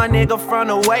Chub, that's my nigga from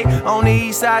the way on the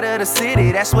east side of the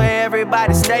city. That's where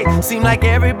everybody stay. Seem like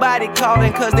everybody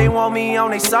calling cause they want me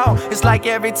on their song. It's like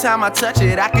every time I touch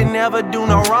it, I can never do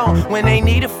no wrong. When they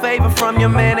need a favor from your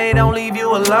man, they don't leave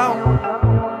you alone.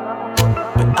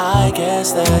 I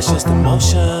guess that's just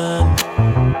emotion.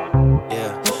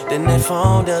 Yeah. Then their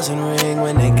phone doesn't ring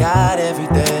when they got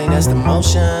everything. That's the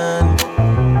motion.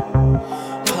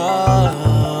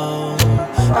 Oh,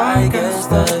 I guess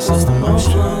that's just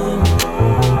emotion.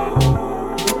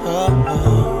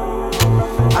 Oh,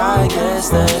 I guess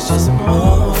that's just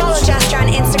emotion. Follow Jester on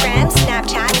Instagram,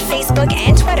 Snapchat, Facebook,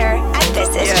 and Twitter at This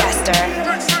Is Jester.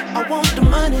 I want the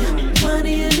money,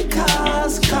 money in the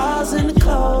cars, cars in the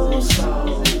clothes.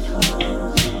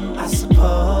 I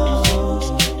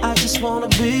suppose I just wanna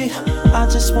be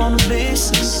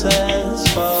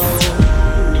successful.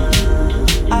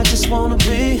 I just wanna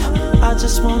be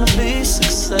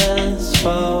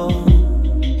successful.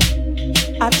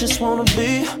 I just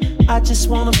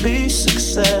wanna be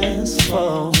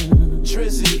successful.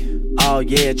 Trizzy. Oh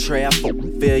yeah, Trey, I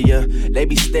feel ya. They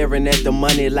be staring at the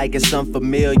money like it's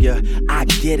unfamiliar. I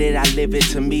get it, I live it,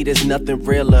 to me there's nothing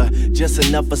realer. Just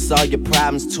enough for solve your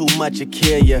problems, too much to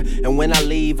kill ya. And when I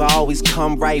leave, I always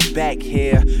come right back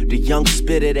here. The young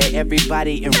spitter that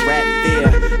everybody in rap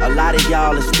fear. A lot of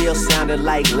y'all are still sounding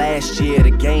like last year.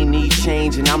 The game needs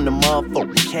change and I'm the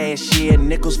motherfucking cashier.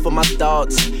 Nickels for my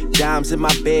thoughts, dimes in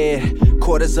my bed.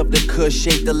 Quarters of the kush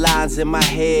shape the lines in my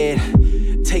head.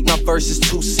 Take my verses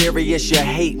too serious, you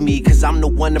hate me. Cause I'm the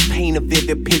one to paint a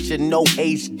vivid picture, no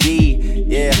HD.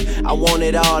 Yeah, I want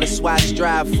it all, that's why I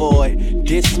strive for it.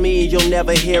 Diss me, you'll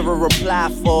never hear a reply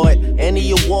for it.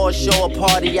 Any award show or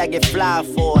party, I get fly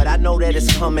for it. I know that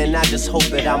it's coming, I just hope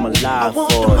that I'm alive for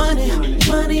it. I want the money,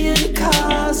 money in the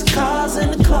cars, cars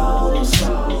in the clothes.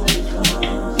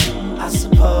 I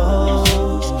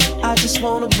suppose I just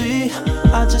wanna be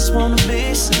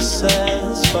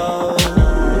successful.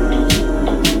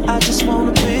 I just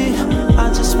wanna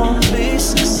be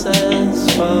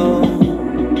successful.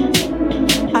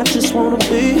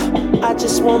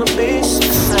 just wanna be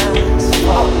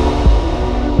successful.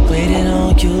 Waited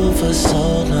on you for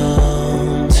so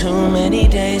long. Too many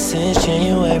days since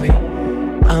January.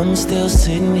 I'm still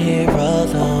sitting here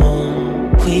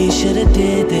alone. We should've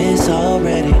did this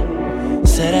already.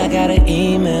 Said I got an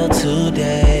email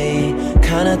today.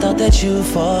 Kinda thought that you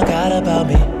forgot about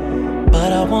me.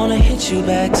 But I wanna hit you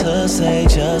back to say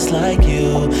just like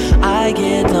you, I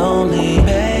get lonely,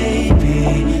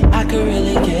 baby. I could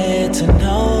really get to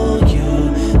know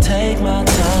you. Take my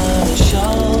time and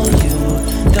show you.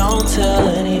 Don't tell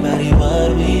anybody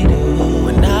what we do.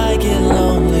 When I get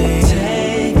lonely,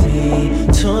 take me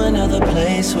to another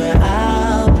place where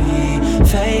I'll be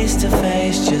face to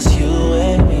face, just you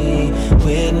and me,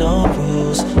 with no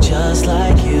rules, just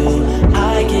like you.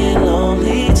 I get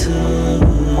lonely too.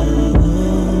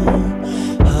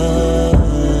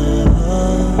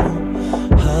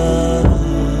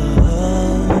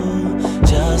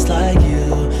 Just like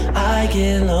you, I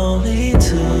get lonely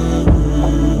too.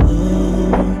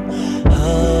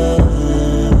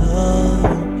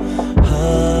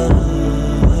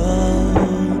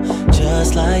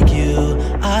 Just like you,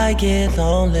 I get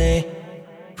lonely.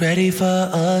 Ready for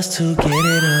us to get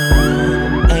it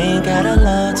on. Ain't got a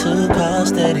lot to call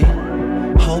steady.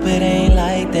 Hope it ain't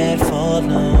like that for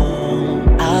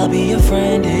long. I'll be your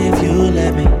friend if you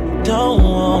let me. Don't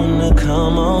wanna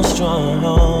come on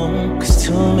strong, cause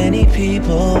too many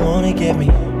people wanna get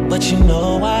me. But you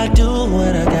know I do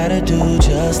what I gotta do,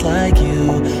 just like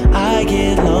you. I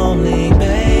get lonely,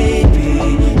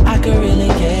 baby. I could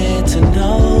really get to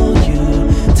know you.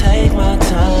 Take my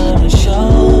time and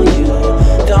show you.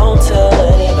 Don't tell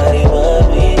anybody what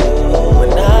we do.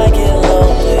 When I get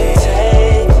lonely,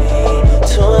 take me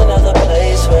to another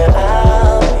place where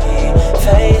I'll be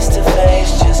face to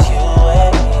face, just you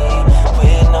and me,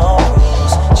 with no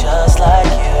rules, just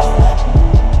like you.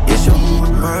 It's your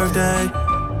birthday.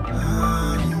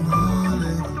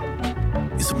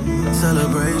 It's a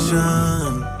celebration.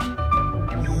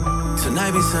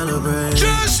 Tonight we celebrate.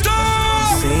 Just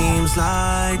stop! Seems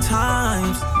like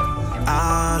time's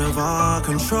out of our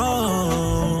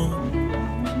control.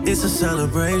 It's a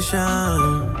celebration.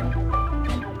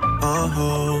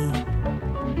 Oh,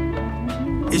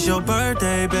 it's your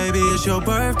birthday, baby, it's your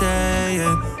birthday.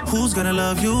 And who's gonna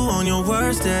love you on your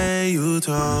worst day? You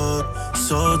talk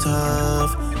so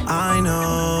tough, I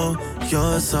know.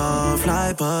 You're soft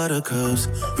like buttercups.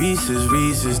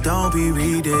 Reese's, don't be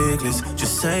ridiculous.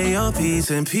 Just say your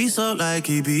piece and piece up like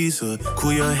Ibiza.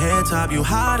 Cool your head top, you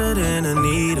hotter than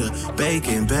Anita.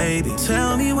 Bacon, baby,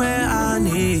 tell me where I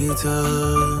need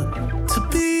to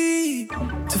be,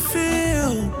 to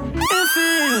feel, and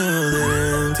feel the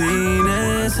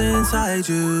emptiness inside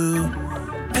you.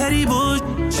 Petty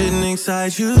bullshit shouldn't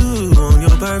excite you on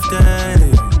your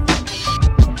birthday.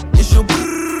 It's your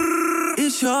birthday.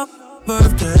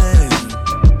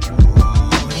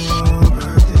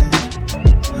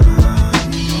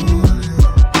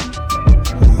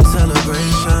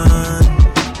 Celebration.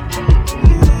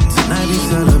 Tonight we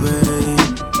celebrate.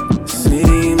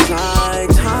 Seems like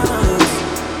time.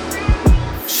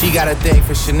 She got a thing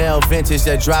for Chanel vintage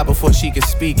that dropped before she could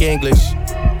speak English.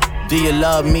 Do you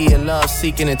love me or love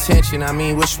seeking attention? I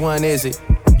mean, which one is it?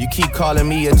 You keep calling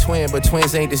me a twin, but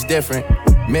twins ain't this different.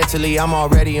 Mentally, I'm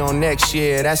already on next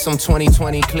year. That's some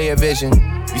 2020 clear vision.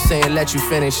 You saying let you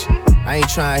finish, I ain't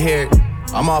trying to hear it.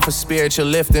 I'm off of spiritual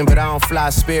lifting, but I don't fly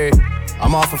spirit.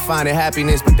 I'm off of finding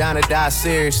happiness, but down to die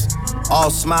serious. All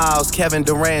smiles, Kevin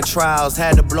Durant trials.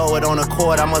 Had to blow it on a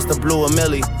court, I must have blew a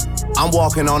milli. I'm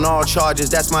walking on all charges,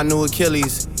 that's my new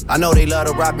Achilles. I know they love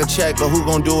to rock the check, but who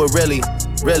gon' do it really?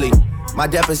 Really? My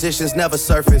depositions never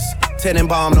surface.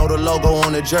 Tenenbaum know the logo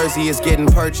on the jersey is getting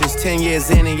purchased. 10 years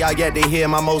in and y'all yet to hear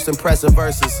my most impressive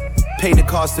verses. Paid the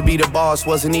cost to be the boss,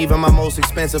 wasn't even my most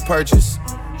expensive purchase.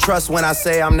 Trust when I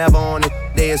say I'm never on it,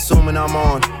 they assuming I'm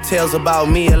on. Tales about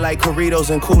me are like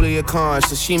Corritos and Culiacán.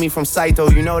 Sashimi from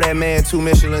Saito, you know that man, 2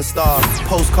 Michelin stars.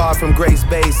 Postcard from Grace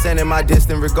Bay, sending my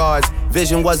distant regards.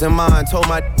 Vision wasn't mine, told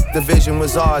my the vision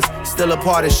was ours. Still a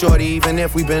part of shorty, even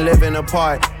if we've been living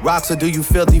apart. Rocks will do you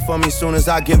filthy for me soon as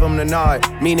I give him the nod.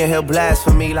 Meaning he'll blast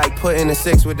for me like putting a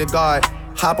 6 with the guard.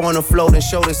 Hop on the float and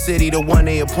show the city the one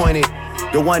they appointed.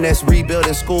 The one that's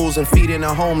rebuilding schools and feeding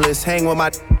the homeless. Hang with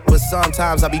my but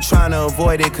sometimes I be trying to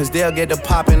avoid it, cause they'll get to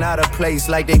popping out of place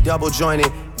like they double jointed.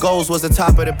 Goals was the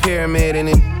top of the pyramid in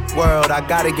the world. I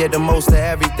gotta get the most of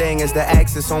everything as the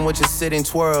axis on which it's sitting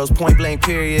twirls. Point blank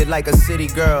period like a city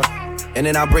girl. And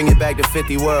then I bring it back to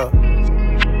 50 world.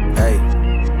 Hey.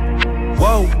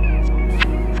 Whoa.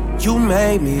 You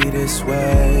made me this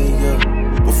way,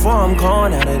 yeah. Before I'm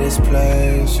gone out of this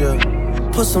place, yeah.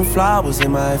 Put some flowers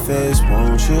in my face,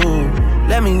 won't you?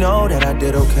 Let me know that I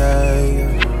did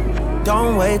okay.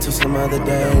 Don't wait till some other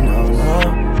day, no,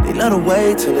 no. They love to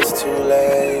wait till it's too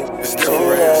late. It's too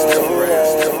late.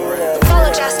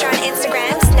 Follow Jester on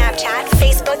Instagram, Snapchat,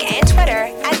 Facebook, and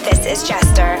Twitter at This Is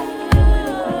Jester.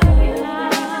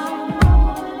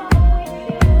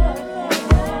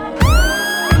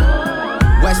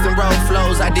 Weston road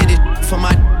flows, I did it for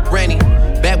my granny.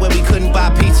 Back when we couldn't buy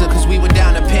pizza cause we were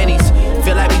down to pennies.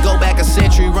 Feel like we go back a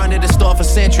century, run to the store for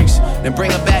centuries. Then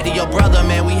bring it back to your brother,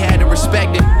 man, we had to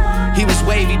respect it. He was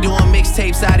wavy doing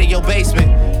mixtapes out of your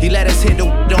basement. He let us hit the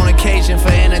on occasion for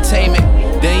entertainment.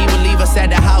 Then he would leave us at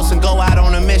the house and go out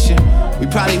on a mission. We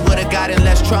probably would've got in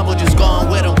less trouble just going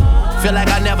with him. Feel like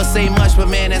I never say much, but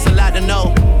man, there's a lot to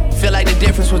know. Feel like the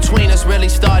difference between us really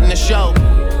starting to show.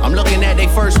 I'm looking at they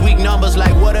first week numbers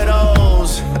like, what are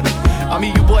those? I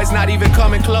mean, you boys not even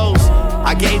coming close.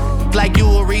 I gave like you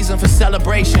a reason for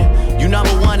celebration. You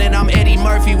number one and I'm Eddie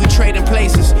Murphy, we trading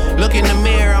places. Look in the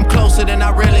mirror, I'm closer than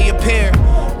I really appear.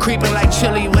 Creeping like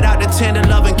chili without the tender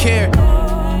love and care.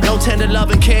 No tender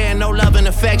love and care and no love and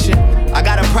affection. I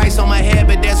got a price on my head,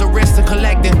 but there's a risk to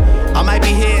collecting. I might be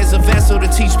here as a vessel to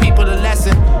teach people a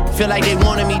lesson. Feel like they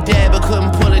wanted me dead but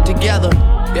couldn't pull it together.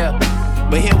 Yeah.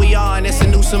 But here we are and it's a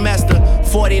new semester.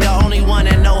 40 the only one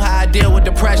that know how I deal with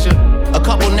the pressure. A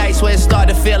couple nights where it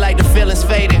started to feel like the feeling's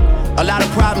fading. A lot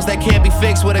of problems that can't be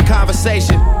fixed with a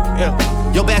conversation. Yeah.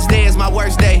 Your best day is my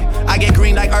worst day. I get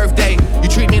green like Earth Day. You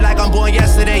treat me like I'm born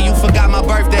yesterday. You forgot my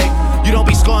birthday. You don't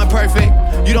be scoring perfect.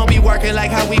 You don't be working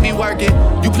like how we be working.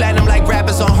 You platinum like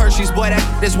rappers on Hershey's. Boy,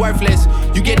 that is worthless.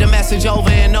 You get the message over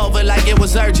and over like it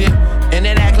was urgent. And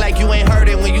then act like you ain't heard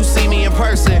it when you see me in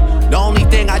person. The only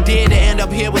thing I did to end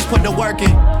up here was put the work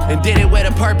in. And did it with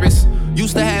a purpose.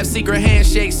 Used to have secret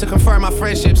handshakes to confirm my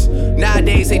friendships.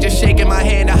 Nowadays they just shaking my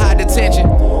hand to hide the tension.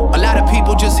 A lot of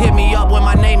people just hit me up when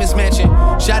my name is mentioned.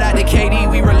 Shout out to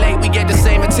KD, we relate, we get the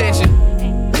same attention.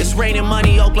 It's raining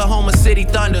money, Oklahoma City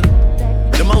Thunder.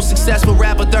 The most successful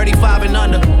rapper 35 and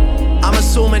under. I'm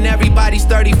assuming everybody's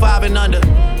 35 and under.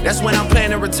 That's when I'm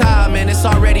planning to retire, man, it's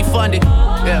already funded.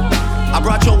 Yeah. I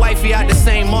brought your wifey out to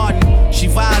St. Martin. She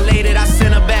violated, I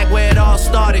sent her back where it all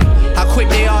started. How quick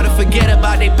they are to forget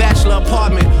about their bachelor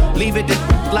apartment. Leave it to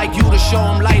like you to show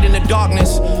them light in the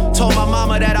darkness. Told my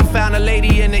mama that I found a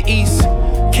lady in the east.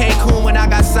 Cancun when I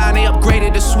got signed, they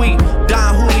upgraded the suite.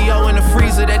 Don Julio in the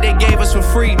freezer that they gave us for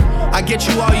free. I get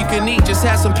you all you can eat, just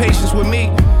have some patience with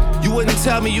me. You wouldn't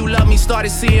tell me you love me,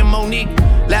 started seeing Monique.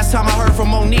 Last time I heard from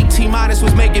Monique, T-Minus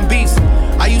was making beats.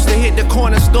 I used to hit the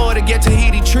corner store to get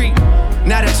Tahiti treat.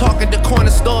 Now they're talking the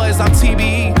corner stores, I'm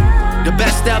TBE. The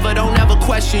best ever, don't ever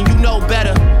question, you know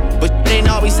better. But ain't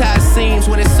always how it seems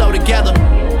when it's so together.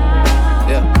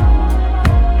 Yeah.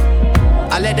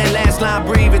 I let that last line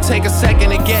breathe and take a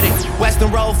second to get it.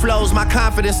 Western road flows, my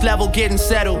confidence level getting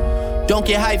settled. Don't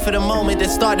get hyped for the moment, then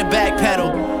start to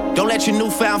backpedal. Don't let your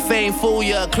newfound fame fool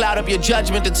you, cloud up your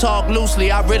judgment to talk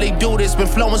loosely. I really do this, been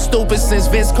flowing stupid since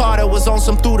Vince Carter was on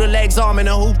some through the legs arm in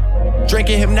a hoop.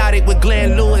 Drinking hypnotic with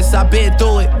Glenn Lewis, I been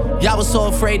through it. Y'all was so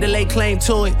afraid to lay claim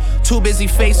to it. Too busy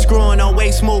face screwing on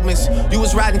waist movements. You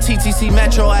was riding TTC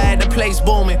Metro, I had the place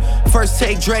booming. First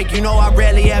take Drake, you know I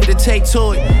rarely have to take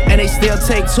to it. And they still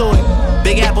take to it.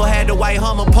 Big Apple had the white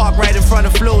Hummer parked right in front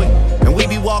of Fluid. And we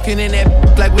be walking in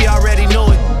that like we already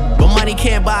knew it. But money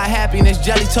can't buy happiness,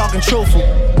 Jelly talking truthful.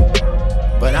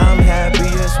 But I'm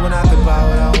happiest when I can buy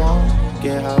what I want,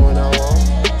 get high when I want.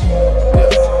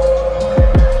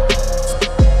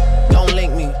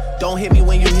 Don't hit me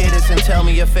when you hear this and tell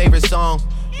me your favorite song.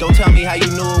 Don't tell me how you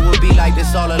knew it would be like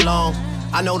this all along.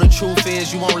 I know the truth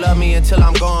is you won't love me until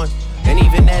I'm gone. And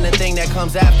even then the thing that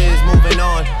comes after is moving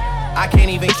on. I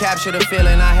can't even capture the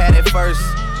feeling I had at first.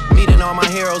 Meeting all my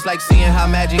heroes like seeing how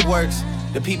magic works.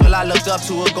 The people I looked up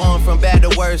to are going from bad to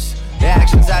worse. Their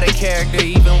actions out of character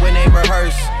even when they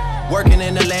rehearse. Working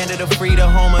in the land of the free, the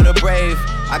home of the brave.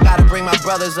 I gotta bring my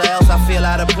brothers or else I feel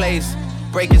out of place.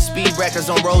 Breaking speed records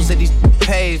on roads that these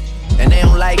paved. And they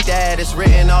don't like that, it's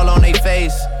written all on their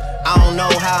face. I don't know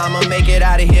how I'ma make it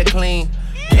out of here clean.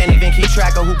 Can't even keep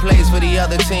track of who plays for the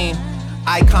other team.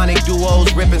 Iconic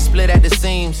duos rip and split at the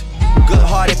seams.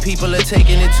 Good-hearted people are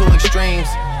taking it to extremes.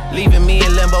 Leaving me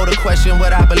in limbo to question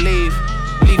what I believe.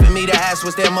 Leaving me to ask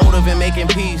what's their motive in making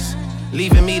peace.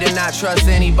 Leaving me to not trust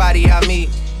anybody I meet.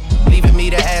 Leaving me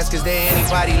to ask, is there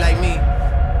anybody like me?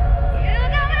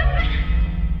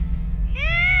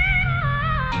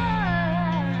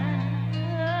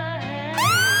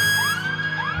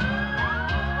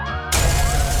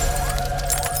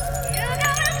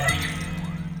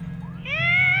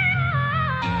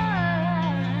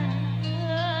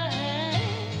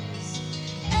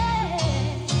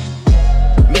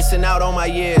 my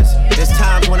years. There's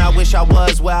times when I wish I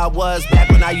was where I was back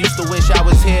when I used to wish I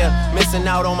was here. Missing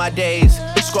out on my days,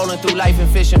 scrolling through life and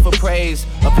fishing for praise.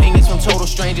 Opinions from total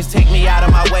strangers take me out of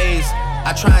my ways.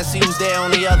 I try and see who's there on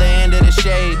the other end of the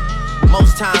shade.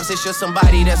 Most times it's just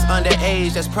somebody that's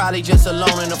underage, that's probably just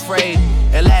alone and afraid,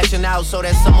 and lashing out so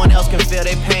that someone else can feel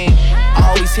their pain.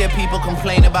 I always hear people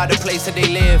complain about the place that they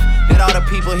live, that all the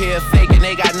people here are fake and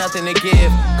they got nothing to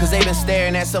give, cause they've been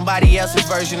staring at somebody else's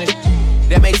version of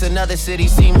that makes another city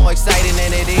seem more exciting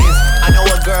than it is. I know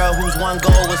a girl whose one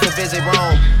goal was to visit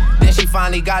Rome. Then she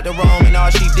finally got to Rome and all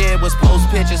she did was post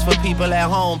pictures for people at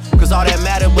home, cause all that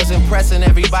mattered was impressing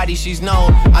everybody she's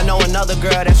known. I know another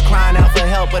girl that's crying out for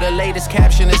help, but her latest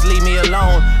caption is leave me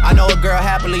alone. I know a girl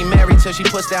happily married till she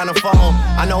puts down the phone.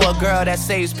 I know a girl that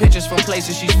saves pictures from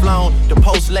places she's flown to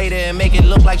post later and make it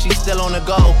look like she's still on the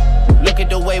go. Look at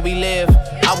the way we live.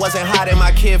 I wasn't hiding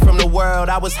my kid from the world,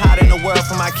 I was hiding the world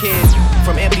from my kids.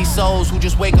 From empty souls who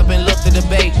just wake up and look to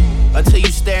debate. Until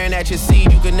you staring at your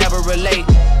seed, you can never relate.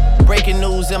 Breaking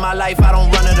news in my life, I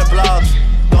don't run to the blogs.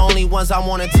 The only ones I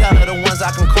wanna tell are the ones I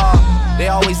can call. They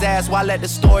always ask why let the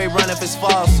story run if it's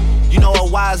false. You know a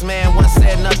wise man once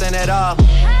said nothing at all.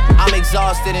 I'm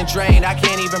exhausted and drained, I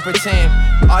can't even pretend.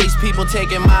 All these people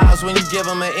taking miles when you give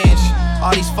them an inch.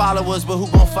 All these followers, but who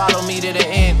gon' follow me to the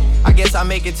end? I guess I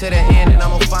make it to the end and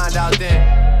I'ma find out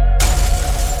then.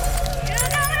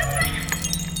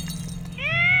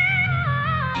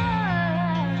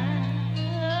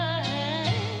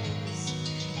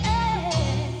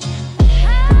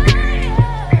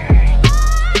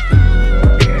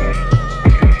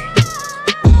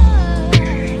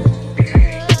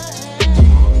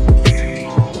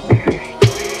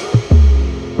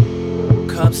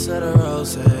 Cups of the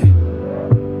rose,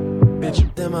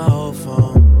 bitch, in my old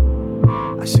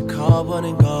phone. I should call one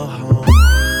and go home.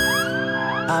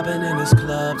 I've been in this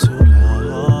club too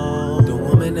long. The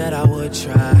woman that I would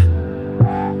try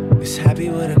is happy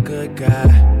with a good guy,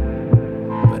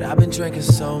 but I've been drinking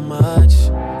so much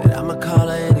that I'ma call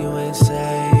her anyway and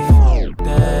say,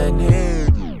 that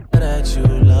nigga that you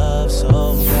love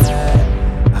so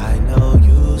bad. I know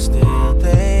you still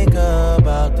think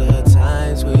about the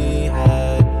times we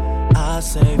had. I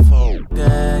say,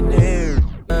 that nigga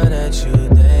that you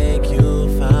think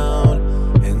you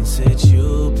found, and since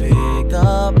you picked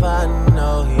up, I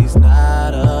know he's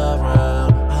not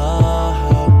around.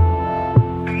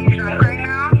 Are you drunk right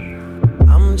now?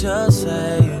 I'm just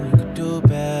saying you could do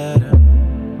better.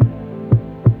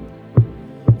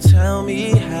 Tell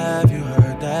me, have you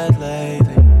heard that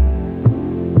lately?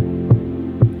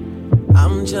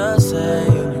 I'm just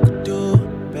saying you could do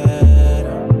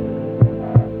better,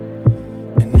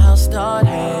 and I'll start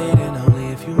hating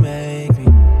only if you make me.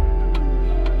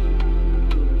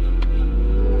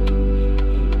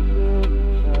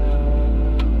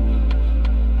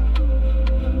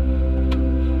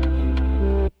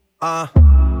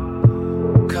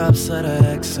 Cups of the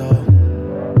XO.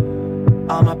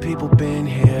 All my people been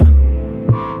here.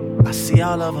 I see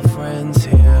all of her friends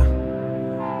here.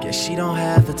 Guess she don't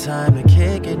have the time to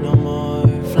kick it no more.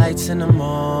 Flights in the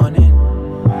morning.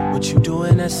 What you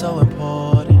doing that's so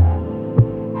important?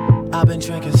 I've been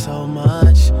drinking so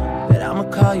much that I'ma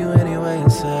call you anyway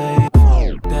and say,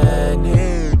 that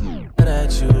nigga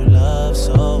that you love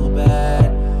so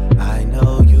bad. I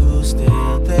know you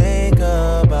still think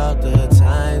about the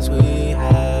times we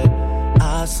had.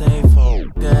 I say,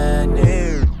 that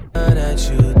nigga that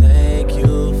you think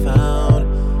you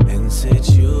found, and since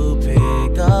you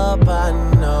picked up, I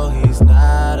know he's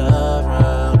not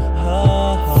around.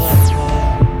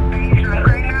 Are you drunk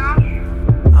right now?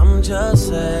 I'm just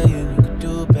saying you could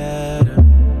do better.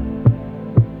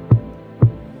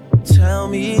 Tell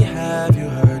me, have you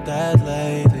heard that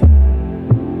lately?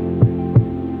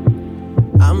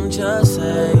 I'm just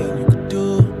saying you could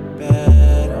do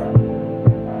better,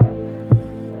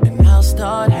 and I'll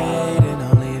start hating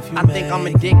only if you I think I'm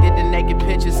addicted to naked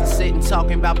pictures and sitting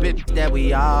talking about bitches that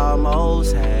we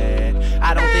almost had.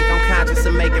 I don't think I'm conscious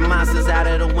of making monsters out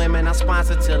of the women I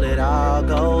sponsor till it all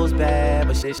goes bad.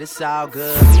 But shit, it's all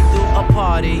good. We threw a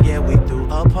party, yeah, we threw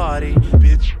a party.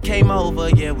 Bitch came over,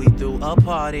 yeah, we threw a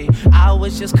party. I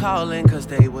was just calling cause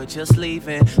they were just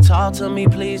leaving. Talk to me,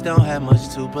 please, don't have much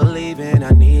to believe in.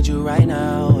 I need you right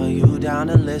now, are you down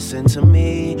to listen to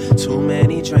me? Too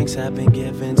many drinks have been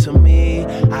given to me.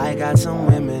 I got some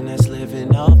women that's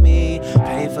living off me.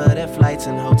 Pay for their flights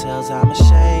and hotels, I'm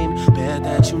ashamed. Bet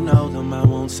that you know them, I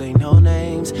won't say no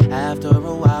names. After a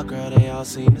while, girl, they all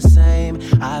seem the same.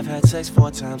 I've had sex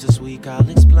 4 times this week, I'll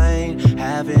explain.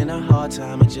 Having a hard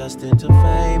time adjusting to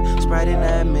fame. Sprite and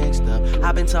that mixed up.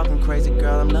 I've been talking crazy,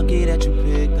 girl, I'm lucky that you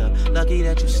picked up. Lucky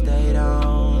that you stayed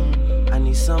on. I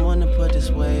need someone to put this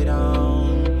weight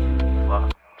on. Well,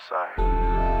 I'm sorry.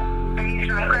 Are you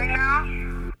drunk right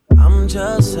now? I'm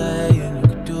just saying you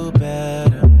could do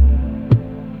better.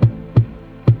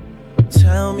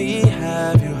 Tell me,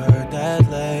 have you heard that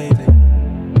lately?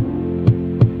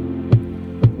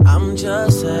 I'm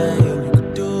just saying you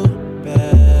could do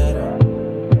better.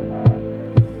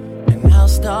 And I'll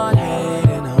start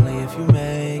hating only if you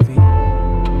make me.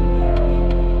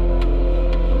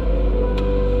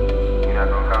 You're not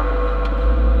gonna come?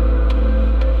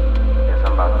 Yes,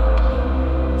 I'm about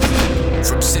to.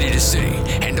 From city to city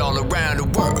and all around the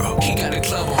world, he got a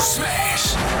club on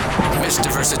Smash. Mr.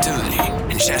 Versatility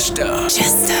and Chester.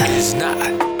 It's not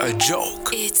a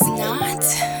joke. It's not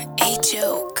a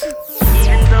joke.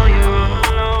 Even though you're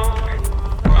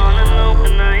all alone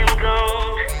when I am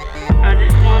gone, I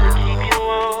just wanna keep you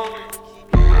on.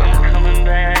 I'm coming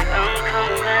back,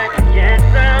 yes,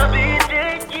 I'll be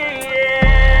there,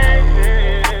 yeah.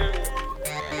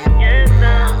 Yes,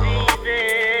 I'll be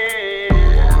there.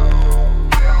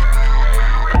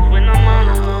 When I'm all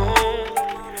alone,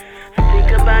 I think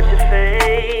about your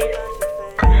face,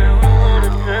 how I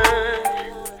wanna touch.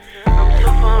 I'm so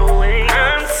far away,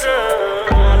 I'm so.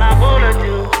 All I wanna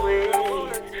do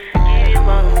is give you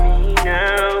all of me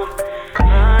now.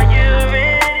 Are you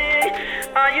ready?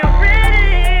 Are you ready?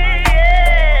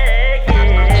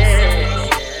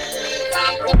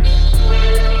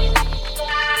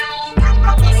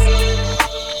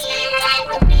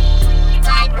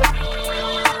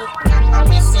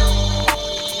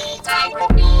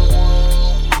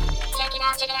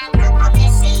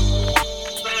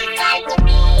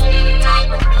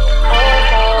 Yeah,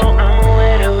 Oh, I'm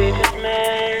aware that we just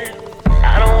met.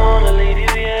 I don't wanna leave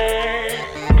you yet.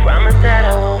 Promise that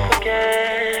I won't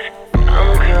forget.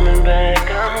 I'm coming back.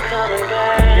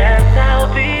 Yes, I'll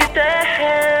be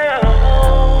there.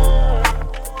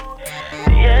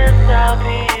 Yes, I'll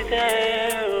be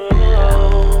there.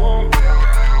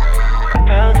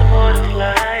 Proud to board a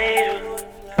flight,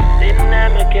 sitting at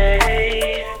my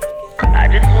gate. I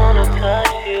just wanna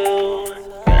touch you,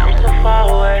 but I'm so far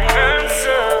away.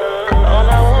 All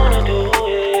I wanna do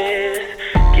is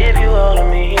give you all of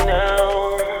me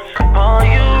now. Are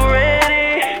you ready?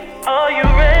 Are you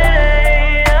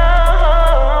ready?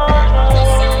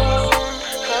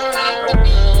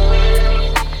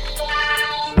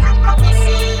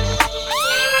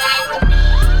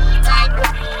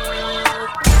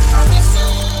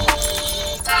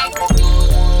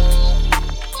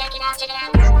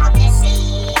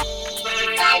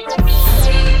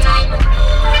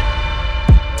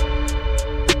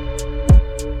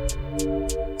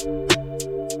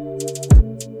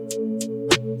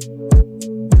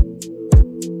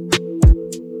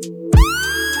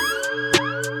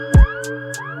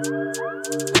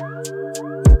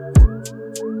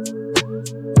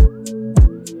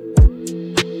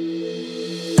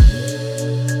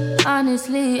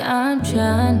 Honestly, I'm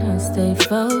trying to stay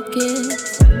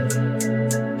focused.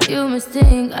 You must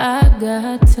think I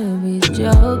got to be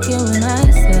joking when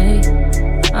I say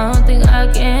I don't think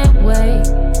I can wait.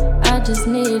 I just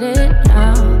need it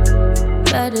now.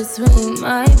 Let it swing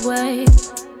my way.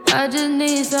 I just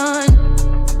need some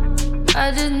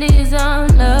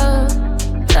love.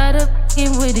 Tired of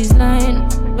f***ing with these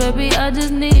lines. Baby, I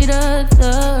just need a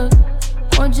thug.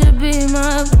 Won't you be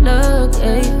my plug,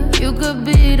 ayy? You could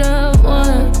be the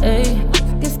one, ayy.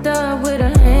 Get started with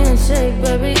a handshake,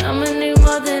 baby. I'ma need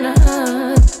more than a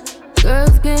hug.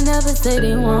 Girls can't never say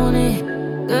they want it.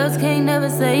 Girls can't never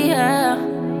say yeah.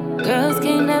 Girls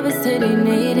can't never say they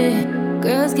need it.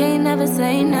 Girls can't never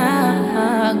say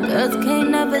nah. Girls can't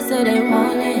never say they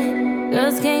want it.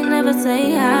 Girls can't never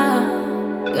say how.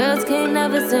 Girls can't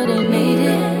never say they need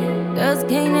it. Girls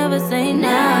can't never say nah.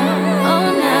 Oh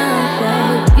nah,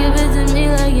 baby. Give it to me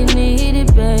like you need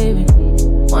it, baby.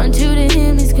 Want you to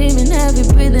hear me screaming heavy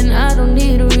breathing. I don't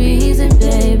need a reason,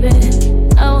 baby.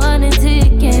 I want it till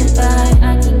you can't fight.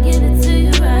 I can get it to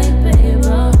you right, baby.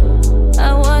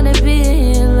 I wanna be a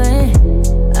healing.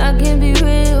 I can be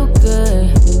real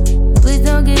good. Please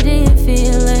don't get in your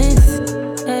feelings.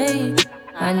 Hey,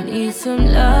 I need some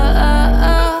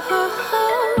love.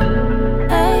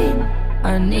 Hey,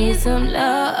 I need some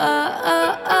love.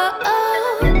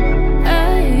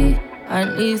 Hey, I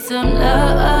need some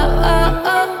love.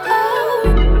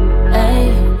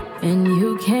 Hey, and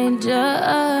you can't judge.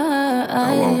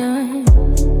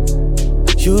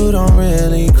 You don't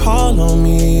really call on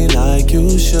me like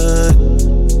you should.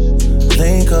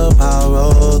 Link up, I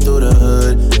roll through the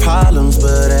hood. Problems,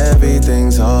 but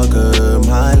everything's all good.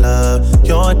 My love,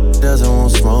 your doesn't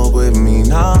want smoke with me.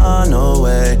 Nah, no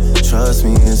way. Trust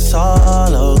me, it's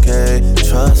all okay.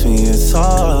 Trust me, it's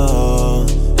all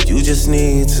just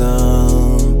need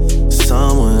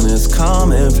someone that's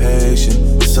calm and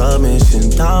patient. Submission,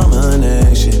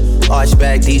 domination.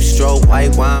 Archback, deep stroke,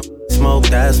 white wine, smoke,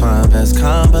 that's my best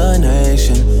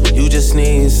combination. You just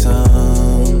need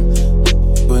some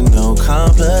with no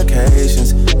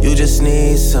complications. You just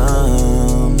need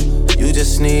some. You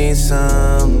just need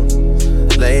some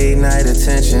late night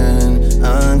attention,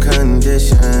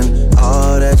 unconditioned.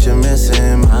 All that you're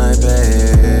missing, my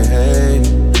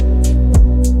babe.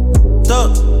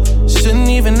 Look, shouldn't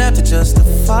even have to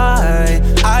justify.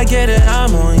 I get it,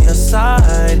 I'm on your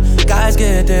side. Guys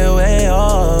get their way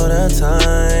all the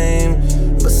time.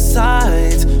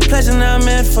 Besides, pleasure not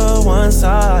meant for one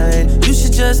side. You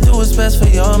should just do what's best for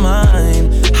your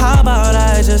mind. How about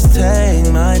I just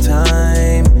take my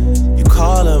time? You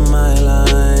call up my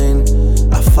line.